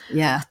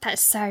 Yeah,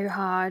 that's so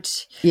hard.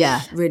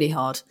 Yeah, really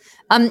hard.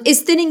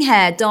 Is thinning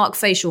hair, dark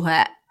facial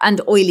hair, and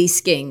oily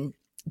skin,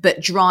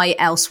 but dry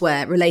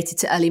elsewhere, related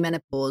to early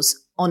menopause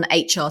on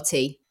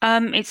HRT?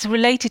 It's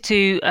related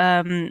to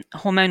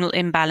hormonal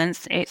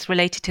imbalance. It's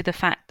related to the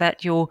fact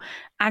that your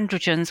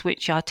androgens,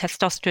 which are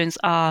testosterone,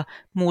 are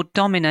more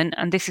dominant.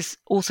 And this is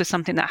also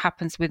something that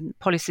happens with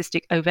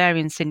polycystic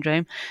ovarian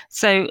syndrome.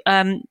 So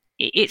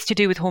it's to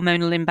do with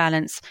hormonal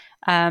imbalance.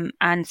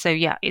 And so,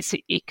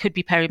 it could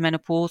be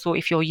perimenopause, or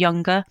if you're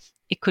younger,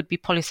 it could be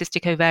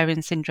polycystic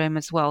ovarian syndrome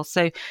as well.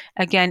 So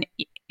again,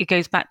 it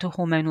goes back to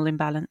hormonal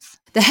imbalance.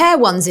 The hair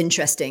one's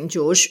interesting,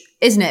 George,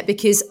 isn't it?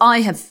 Because I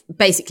have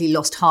basically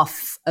lost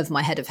half of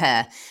my head of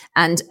hair.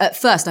 And at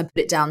first I put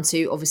it down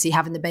to obviously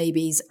having the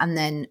babies. And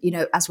then,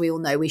 as we all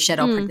know, we shed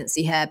our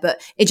pregnancy hair, but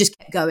it just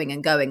kept going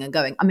and going and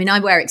going. I mean, I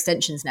wear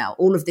extensions now.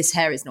 All of this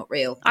hair is not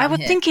real. I was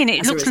thinking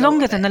it looks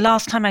longer than the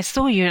last time I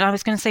saw you. And I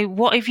was going to say,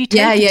 what have you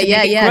taken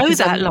to grow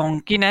that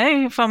long,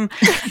 from...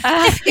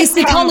 it's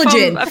the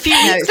collagen.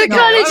 It's the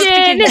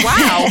collagen.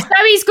 Wow.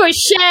 Zoe's got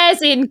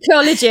shares in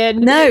collagen.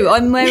 No,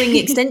 I'm wearing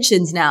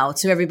extensions now,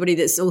 to everybody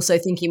that's also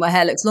thinking my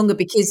hair looks longer,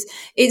 because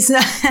it's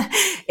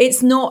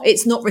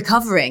not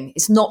recovering.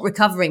 It's not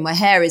recovering. My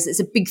hair it's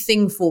a big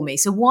thing for me.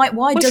 So why does the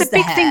hair break? It's a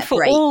big thing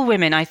for all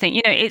women, I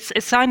think. It's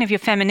a sign of your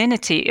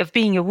femininity, of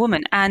being a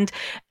woman. And,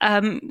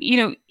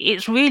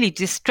 it's really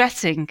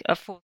distressing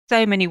for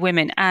so many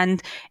women,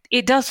 and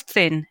it does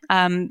thin.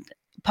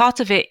 Part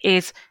of it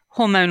is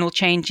hormonal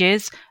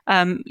changes,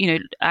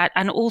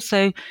 and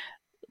also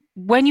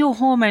when your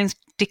hormones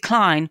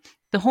decline,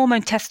 the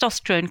hormone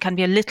testosterone can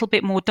be a little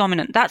bit more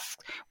dominant. That's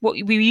what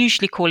we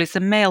usually call is the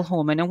male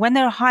hormone. And when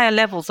there are higher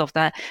levels of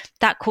that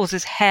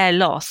causes hair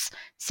loss.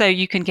 So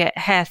you can get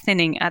hair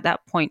thinning at that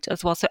point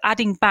as well. So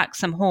adding back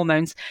some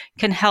hormones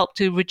can help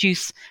to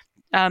reduce,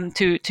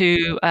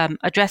 to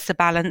address the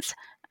balance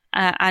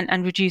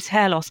and reduce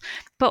hair loss.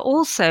 But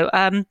also,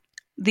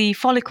 the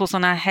follicles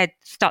on our head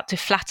start to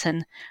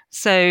flatten.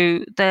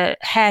 So the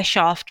hair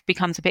shaft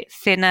becomes a bit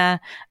thinner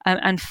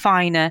and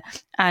finer.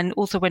 And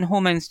also when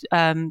hormones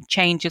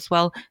change as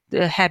well,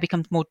 the hair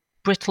becomes more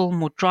brittle,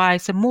 more dry,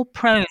 so more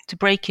prone to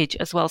breakage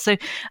as well. So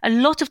a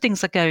lot of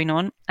things are going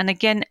on. And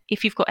again,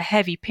 if you've got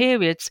heavy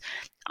periods,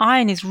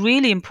 iron is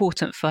really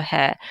important for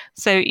hair.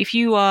 So if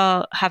you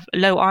have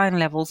low iron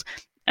levels,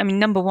 I mean,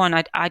 number one,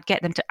 I'd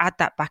get them to add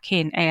that back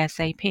in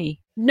ASAP.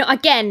 No,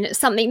 again,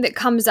 something that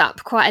comes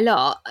up quite a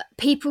lot.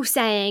 People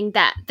saying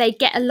that they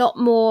get a lot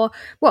more,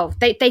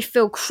 they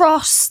feel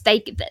cross.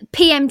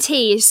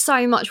 PMT is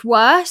so much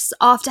worse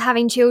after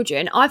having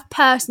children. I've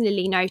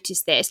personally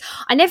noticed this.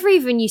 I never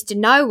even used to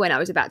know when I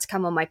was about to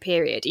come on my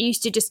period. It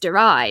used to just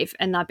arrive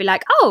and I'd be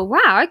like, oh,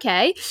 wow,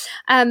 okay.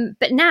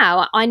 But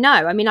now I know.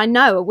 I mean, I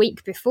know a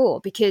week before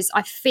because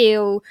I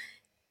feel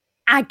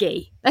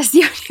aggy. That's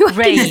the only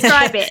way to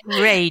describe it.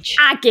 Rage.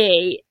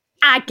 Aggy.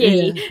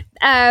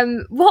 Yeah.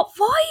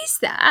 Why is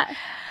that?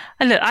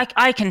 Look,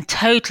 I can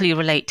totally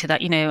relate to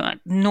that,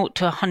 0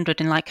 to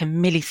 100 in like a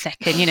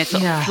millisecond,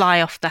 sort of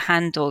fly off the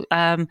handle.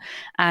 And,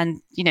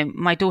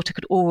 my daughter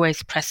could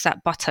always press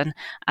that button.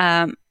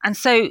 And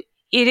so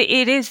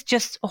it is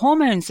just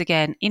hormones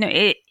again.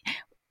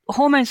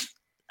 Hormones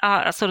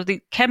are sort of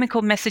the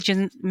chemical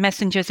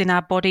messengers in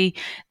our body.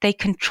 They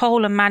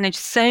control and manage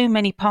so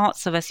many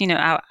parts of us,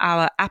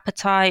 our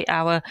appetite,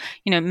 our,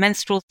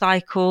 menstrual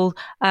cycle.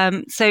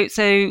 So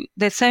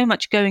there's so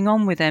much going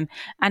on with them.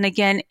 And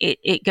again,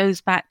 it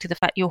goes back to the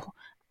fact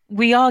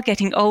we are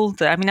getting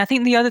older. I mean, I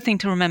think the other thing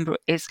to remember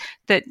is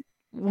that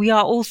we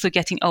are also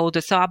getting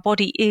older, so our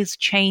body is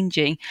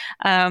changing.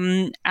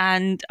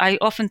 And I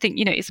often think,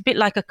 it's a bit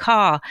like a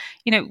car.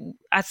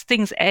 As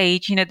things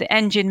age, the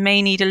engine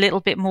may need a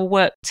little bit more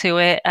work to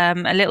it,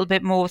 a little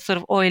bit more sort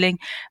of oiling,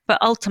 but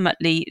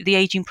ultimately the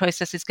aging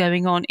process is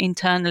going on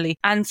internally.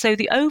 And so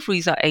the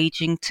ovaries are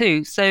aging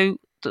too. So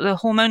the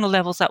hormonal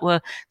levels that were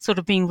sort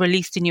of being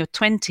released in your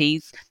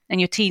 20s and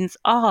your teens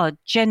are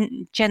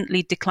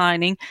gently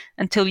declining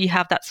until you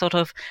have that sort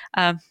of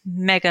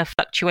mega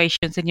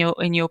fluctuations in your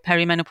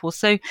perimenopause.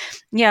 So,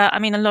 yeah, I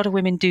mean, a lot of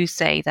women do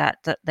say that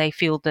they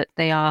feel that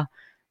they are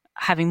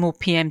having more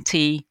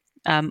PMT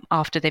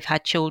after they've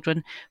had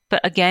children. But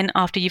again,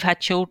 after you've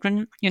had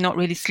children, you're not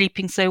really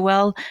sleeping so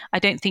well. I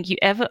don't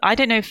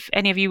know if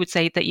any of you would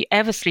say that you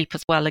ever sleep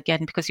as well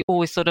again, because you're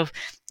always sort of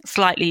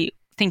slightly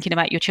thinking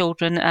about your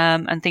children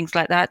and things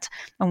like that,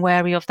 and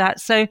wary of that.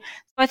 So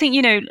I think,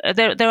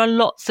 there are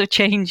lots of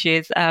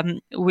changes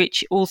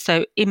which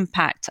also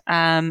impact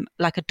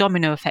like a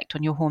domino effect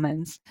on your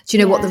hormones. Do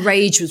you know what? The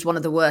rage was one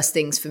of the worst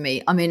things for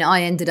me. I mean,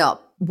 I ended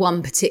up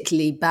one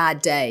particularly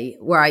bad day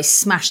where I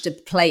smashed a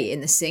plate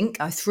in the sink.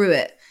 I threw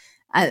it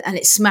and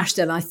it smashed,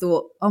 and I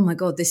thought, oh my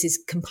God, this is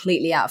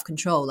completely out of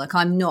control. Like,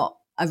 I'm not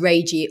a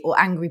ragey or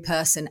angry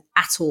person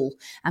at all.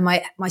 And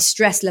my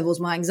stress levels,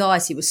 my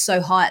anxiety was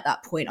so high at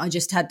that point. I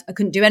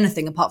couldn't do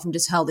anything apart from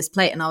just hold this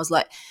plate. And I was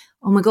like,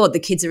 oh my God, the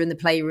kids are in the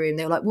playroom.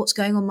 They were like, what's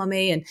going on,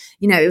 mummy? And,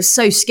 you know, it was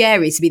so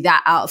scary to be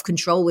that out of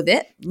control with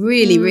it.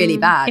 Really, really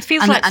bad. It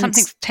feels like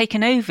something's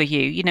taken over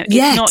you. You know,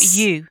 it's not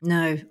you.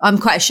 No, I'm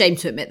quite ashamed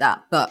to admit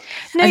that, but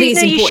no, I think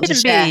it's important you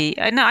shouldn't to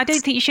share. be. No, I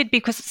don't think you should be,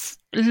 because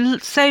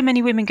so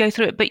many women go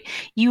through it. But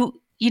you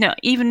know,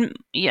 even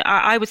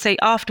I would say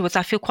afterwards,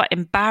 I feel quite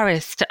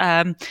embarrassed.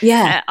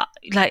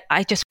 Like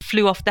I just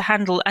flew off the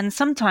handle, and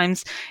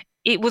sometimes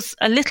it was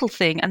a little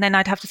thing, and then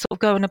I'd have to sort of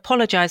go and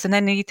apologize, and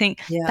then you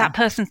think that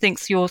person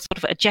thinks you're sort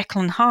of a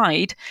Jekyll and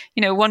Hyde.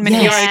 You know, one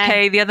minute you're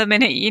okay, the other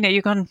minute, you know,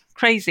 you've gone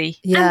crazy.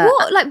 Yeah.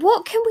 And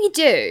what can we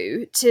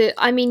do to?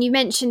 I mean, you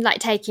mentioned like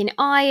taking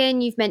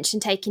iron. You've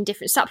mentioned taking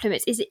different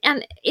supplements.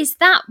 Is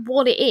that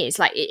what it is?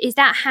 Like, is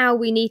that how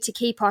we need to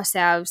keep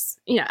ourselves,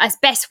 you know, as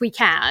best we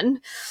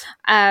can,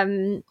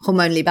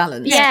 hormonally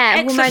balanced? Yeah,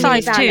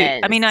 exercise hormonally too.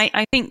 balanced. I mean,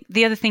 I think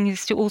the other thing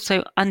is to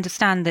also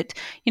understand that,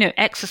 you know,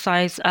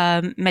 exercise,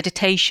 meditation,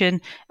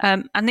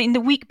 and in the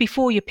week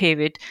before your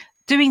period,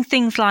 doing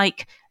things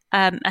like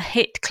a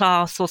HIIT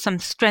class or some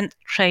strength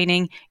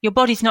training, your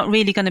body's not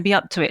really going to be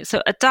up to it.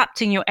 So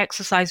adapting your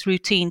exercise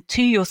routine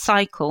to your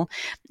cycle,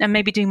 and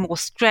maybe doing more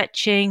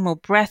stretching, more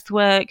breath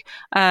work,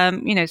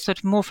 you know, sort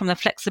of more from the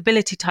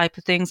flexibility type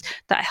of things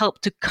that help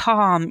to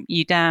calm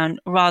you down,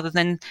 rather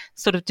than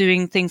sort of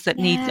doing things that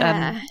need,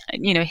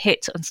 you know,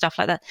 HIIT and stuff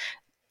like that.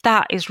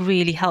 That is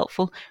really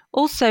helpful.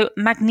 Also,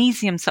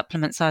 magnesium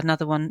supplements are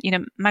another one. You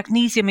know,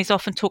 magnesium is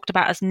often talked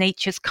about as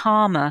nature's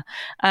calmer,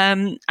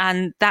 and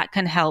that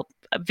can help.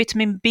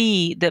 Vitamin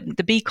B,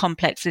 the B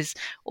complexes,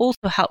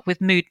 also help with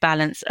mood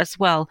balance as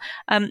well.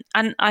 And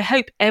I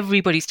hope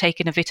everybody's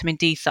taken a vitamin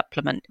D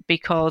supplement,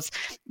 because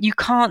you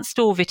can't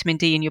store vitamin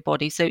D in your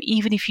body. So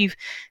even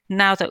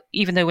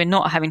though we're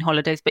not having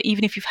holidays, but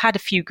even if you've had a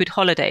few good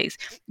holidays,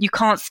 you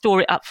can't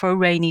store it up for a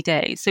rainy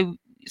day. So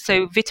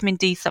vitamin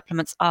D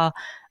supplements are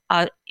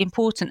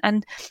important.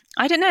 And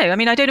I don't know. I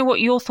mean, I don't know what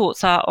your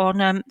thoughts are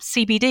on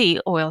CBD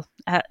oil.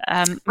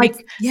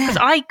 Because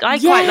I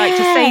quite like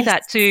to say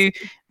that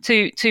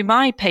to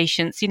my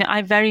patients. You know,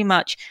 I very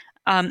much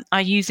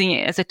are using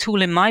it as a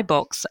tool in my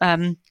box.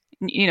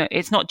 You know,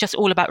 it's not just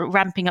all about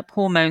ramping up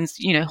hormones,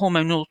 you know,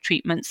 hormonal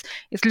treatments.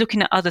 It's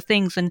looking at other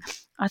things. And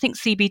I think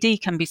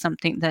CBD can be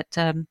something that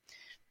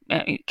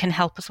can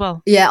help as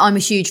well. Yeah, I'm a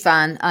huge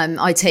fan.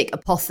 I take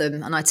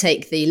Apothym, and I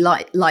take the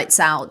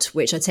lights out,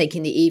 which I take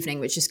in the evening,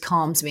 which just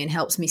calms me and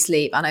helps me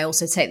sleep. And I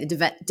also take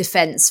the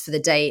Defense for the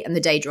day and the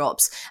day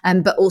drops.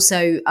 But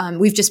also,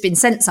 we've just been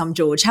sent some,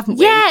 George, haven't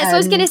we? Yeah, so I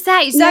was going to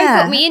say, Zoe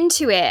got me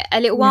into it a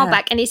little while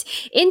back, and it's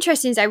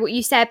interesting, Zoe, what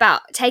you say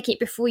about taking it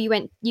before you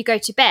go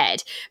to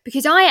bed,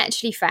 because I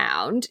actually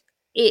found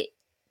it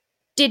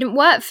didn't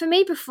work for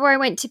me before I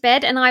went to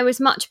bed, and I was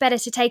much better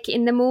to take it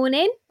in the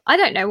morning. I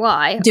don't know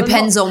why.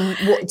 Depends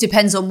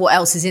on what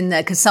else is in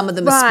there, because some of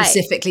them are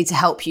specifically to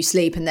help you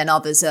sleep, and then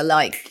others are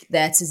like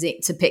there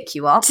to pick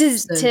you up.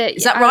 Is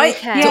that right,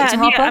 okay. Dr.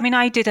 Harper? I mean,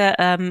 I did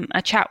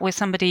a chat with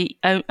somebody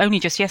only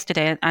just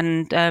yesterday,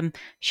 and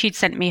she'd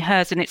sent me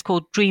hers, and it's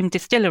called Dream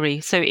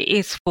Distillery. So it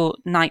is for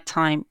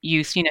nighttime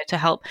use, you know, to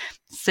help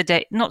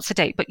not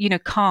sedate, but, you know,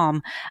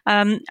 calm.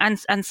 And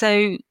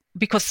so,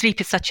 because sleep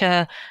is such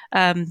a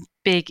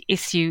big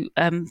issue,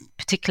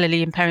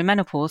 particularly in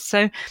perimenopause.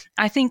 So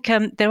I think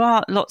there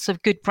are lots of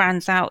good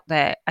brands out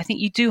there. I think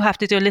you do have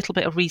to do a little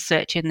bit of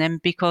research in them,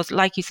 because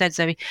like you said,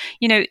 Zoe,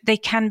 you know, they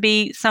can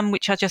be some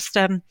which are just,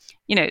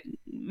 you know,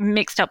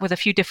 mixed up with a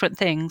few different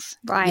things.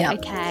 Right, yeah.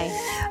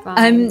 Okay.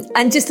 Right.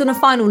 And just on a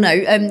final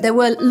note, there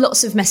were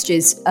lots of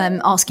messages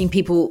asking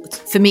people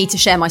for me to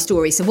share my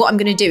story. So what I'm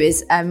going to do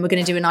is we're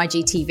going to do an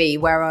IGTV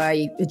where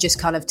I just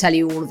kind of tell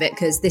you all of it,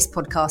 because this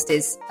podcast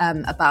is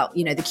about,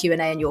 you know, the Q&A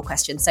and your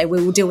questions. So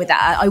we will deal with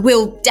that. I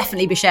will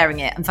definitely be sharing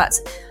it. In fact,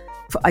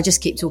 I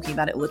just keep talking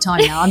about it all the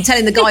time now. I'm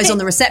telling the guys on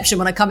the reception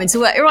when I come into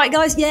work, all right,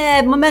 guys,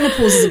 yeah, my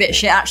menopause is a bit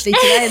shit actually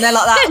today. And they're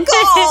like that,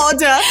 oh,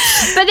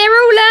 God. But they're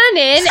all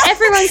learning.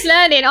 Everyone's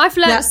learning. I've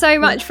learned so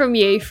much from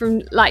you,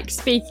 from like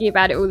speaking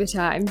about it all the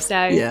time. So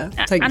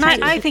and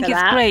I think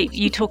it's great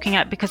you talking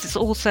out, because it's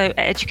also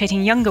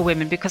educating younger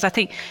women, because I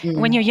think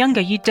when you're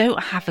younger, you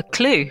don't have a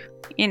clue,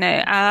 you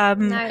know.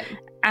 No.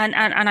 And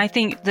I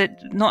think that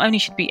not only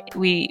should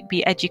we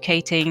be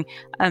educating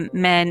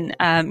men,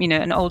 you know,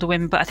 and older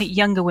women, but I think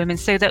younger women,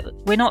 so that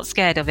we're not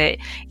scared of it,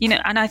 you know.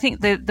 And I think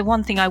the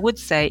one thing I would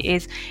say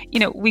is, you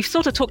know, we've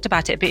sort of talked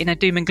about it a bit in a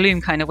doom and gloom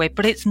kind of way,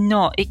 but it's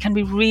not. It can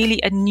be really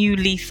a new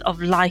lease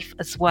of life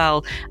as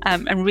well,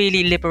 and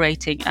really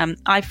liberating.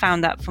 I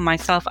found that for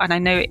myself, and I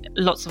know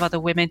lots of other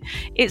women.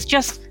 It's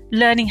just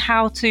learning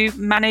how to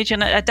manage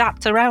and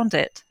adapt around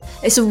it.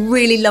 It's a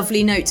really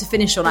lovely note to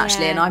finish on,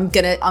 actually, and I'm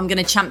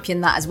gonna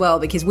champion that as well,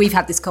 because we've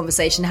had this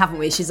conversation, haven't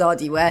we,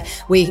 Shazadi, where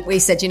we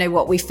said, you know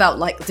what, we felt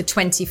like the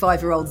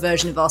 25-year-old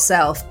version of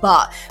ourselves,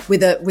 but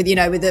with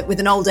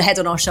an older head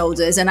on our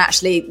shoulders, and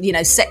actually, you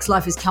know, sex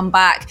life has come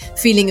back,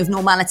 feeling of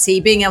normality,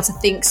 being able to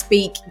think,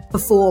 speak,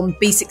 perform,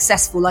 be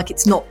successful. Like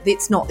it's not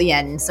the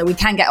end. So we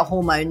can get our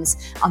hormones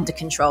under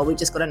control. We've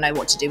just got to know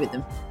what to do with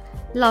them.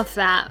 Love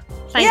that.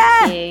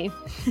 Thank you.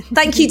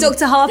 Thank you,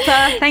 Dr. Harper.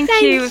 Thank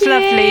you. It was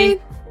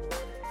lovely.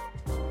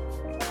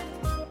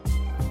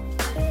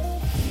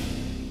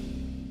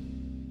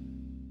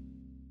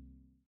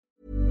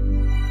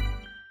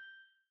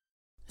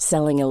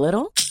 Selling a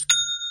little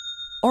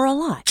or a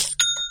lot?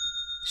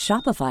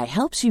 Shopify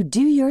helps you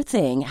do your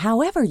thing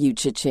however you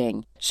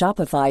cha-ching.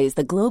 Shopify is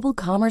the global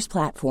commerce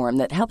platform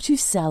that helps you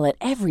sell at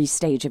every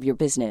stage of your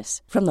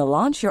business. From the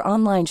launch your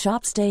online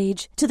shop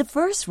stage to the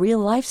first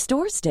real-life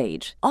store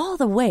stage, all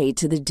the way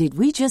to the did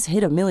we just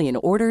hit a million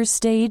orders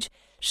stage.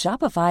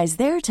 Shopify is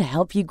there to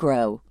help you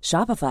grow.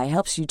 Shopify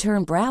helps you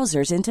turn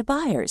browsers into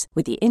buyers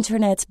with the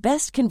internet's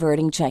best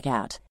converting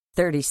checkout.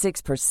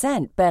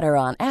 36% better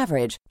on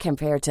average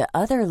compared to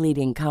other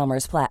leading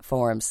commerce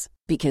platforms.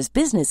 Because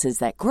businesses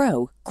that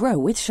grow, grow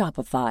with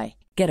Shopify.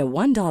 Get a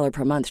 $1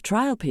 per month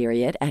trial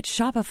period at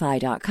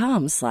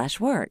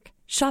shopify.com/work.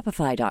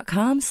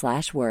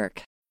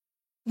 Shopify.com/work.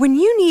 When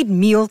you need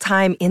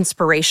mealtime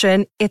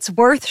inspiration, it's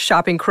worth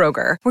shopping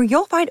Kroger, where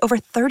you'll find over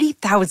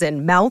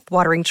 30,000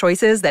 mouth-watering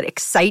choices that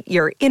excite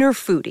your inner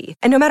foodie.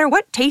 And no matter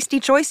what tasty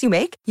choice you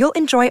make, you'll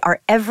enjoy our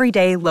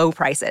everyday low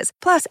prices,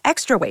 plus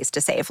extra ways to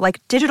save,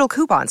 like digital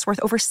coupons worth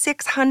over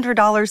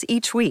 $600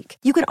 each week.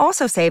 You can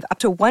also save up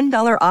to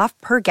 $1 off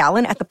per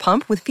gallon at the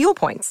pump with fuel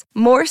points.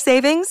 More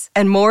savings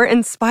and more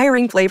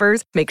inspiring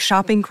flavors make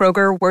shopping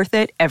Kroger worth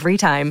it every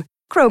time.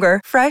 Kroger,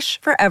 fresh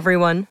for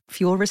everyone.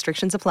 Fuel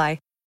restrictions apply.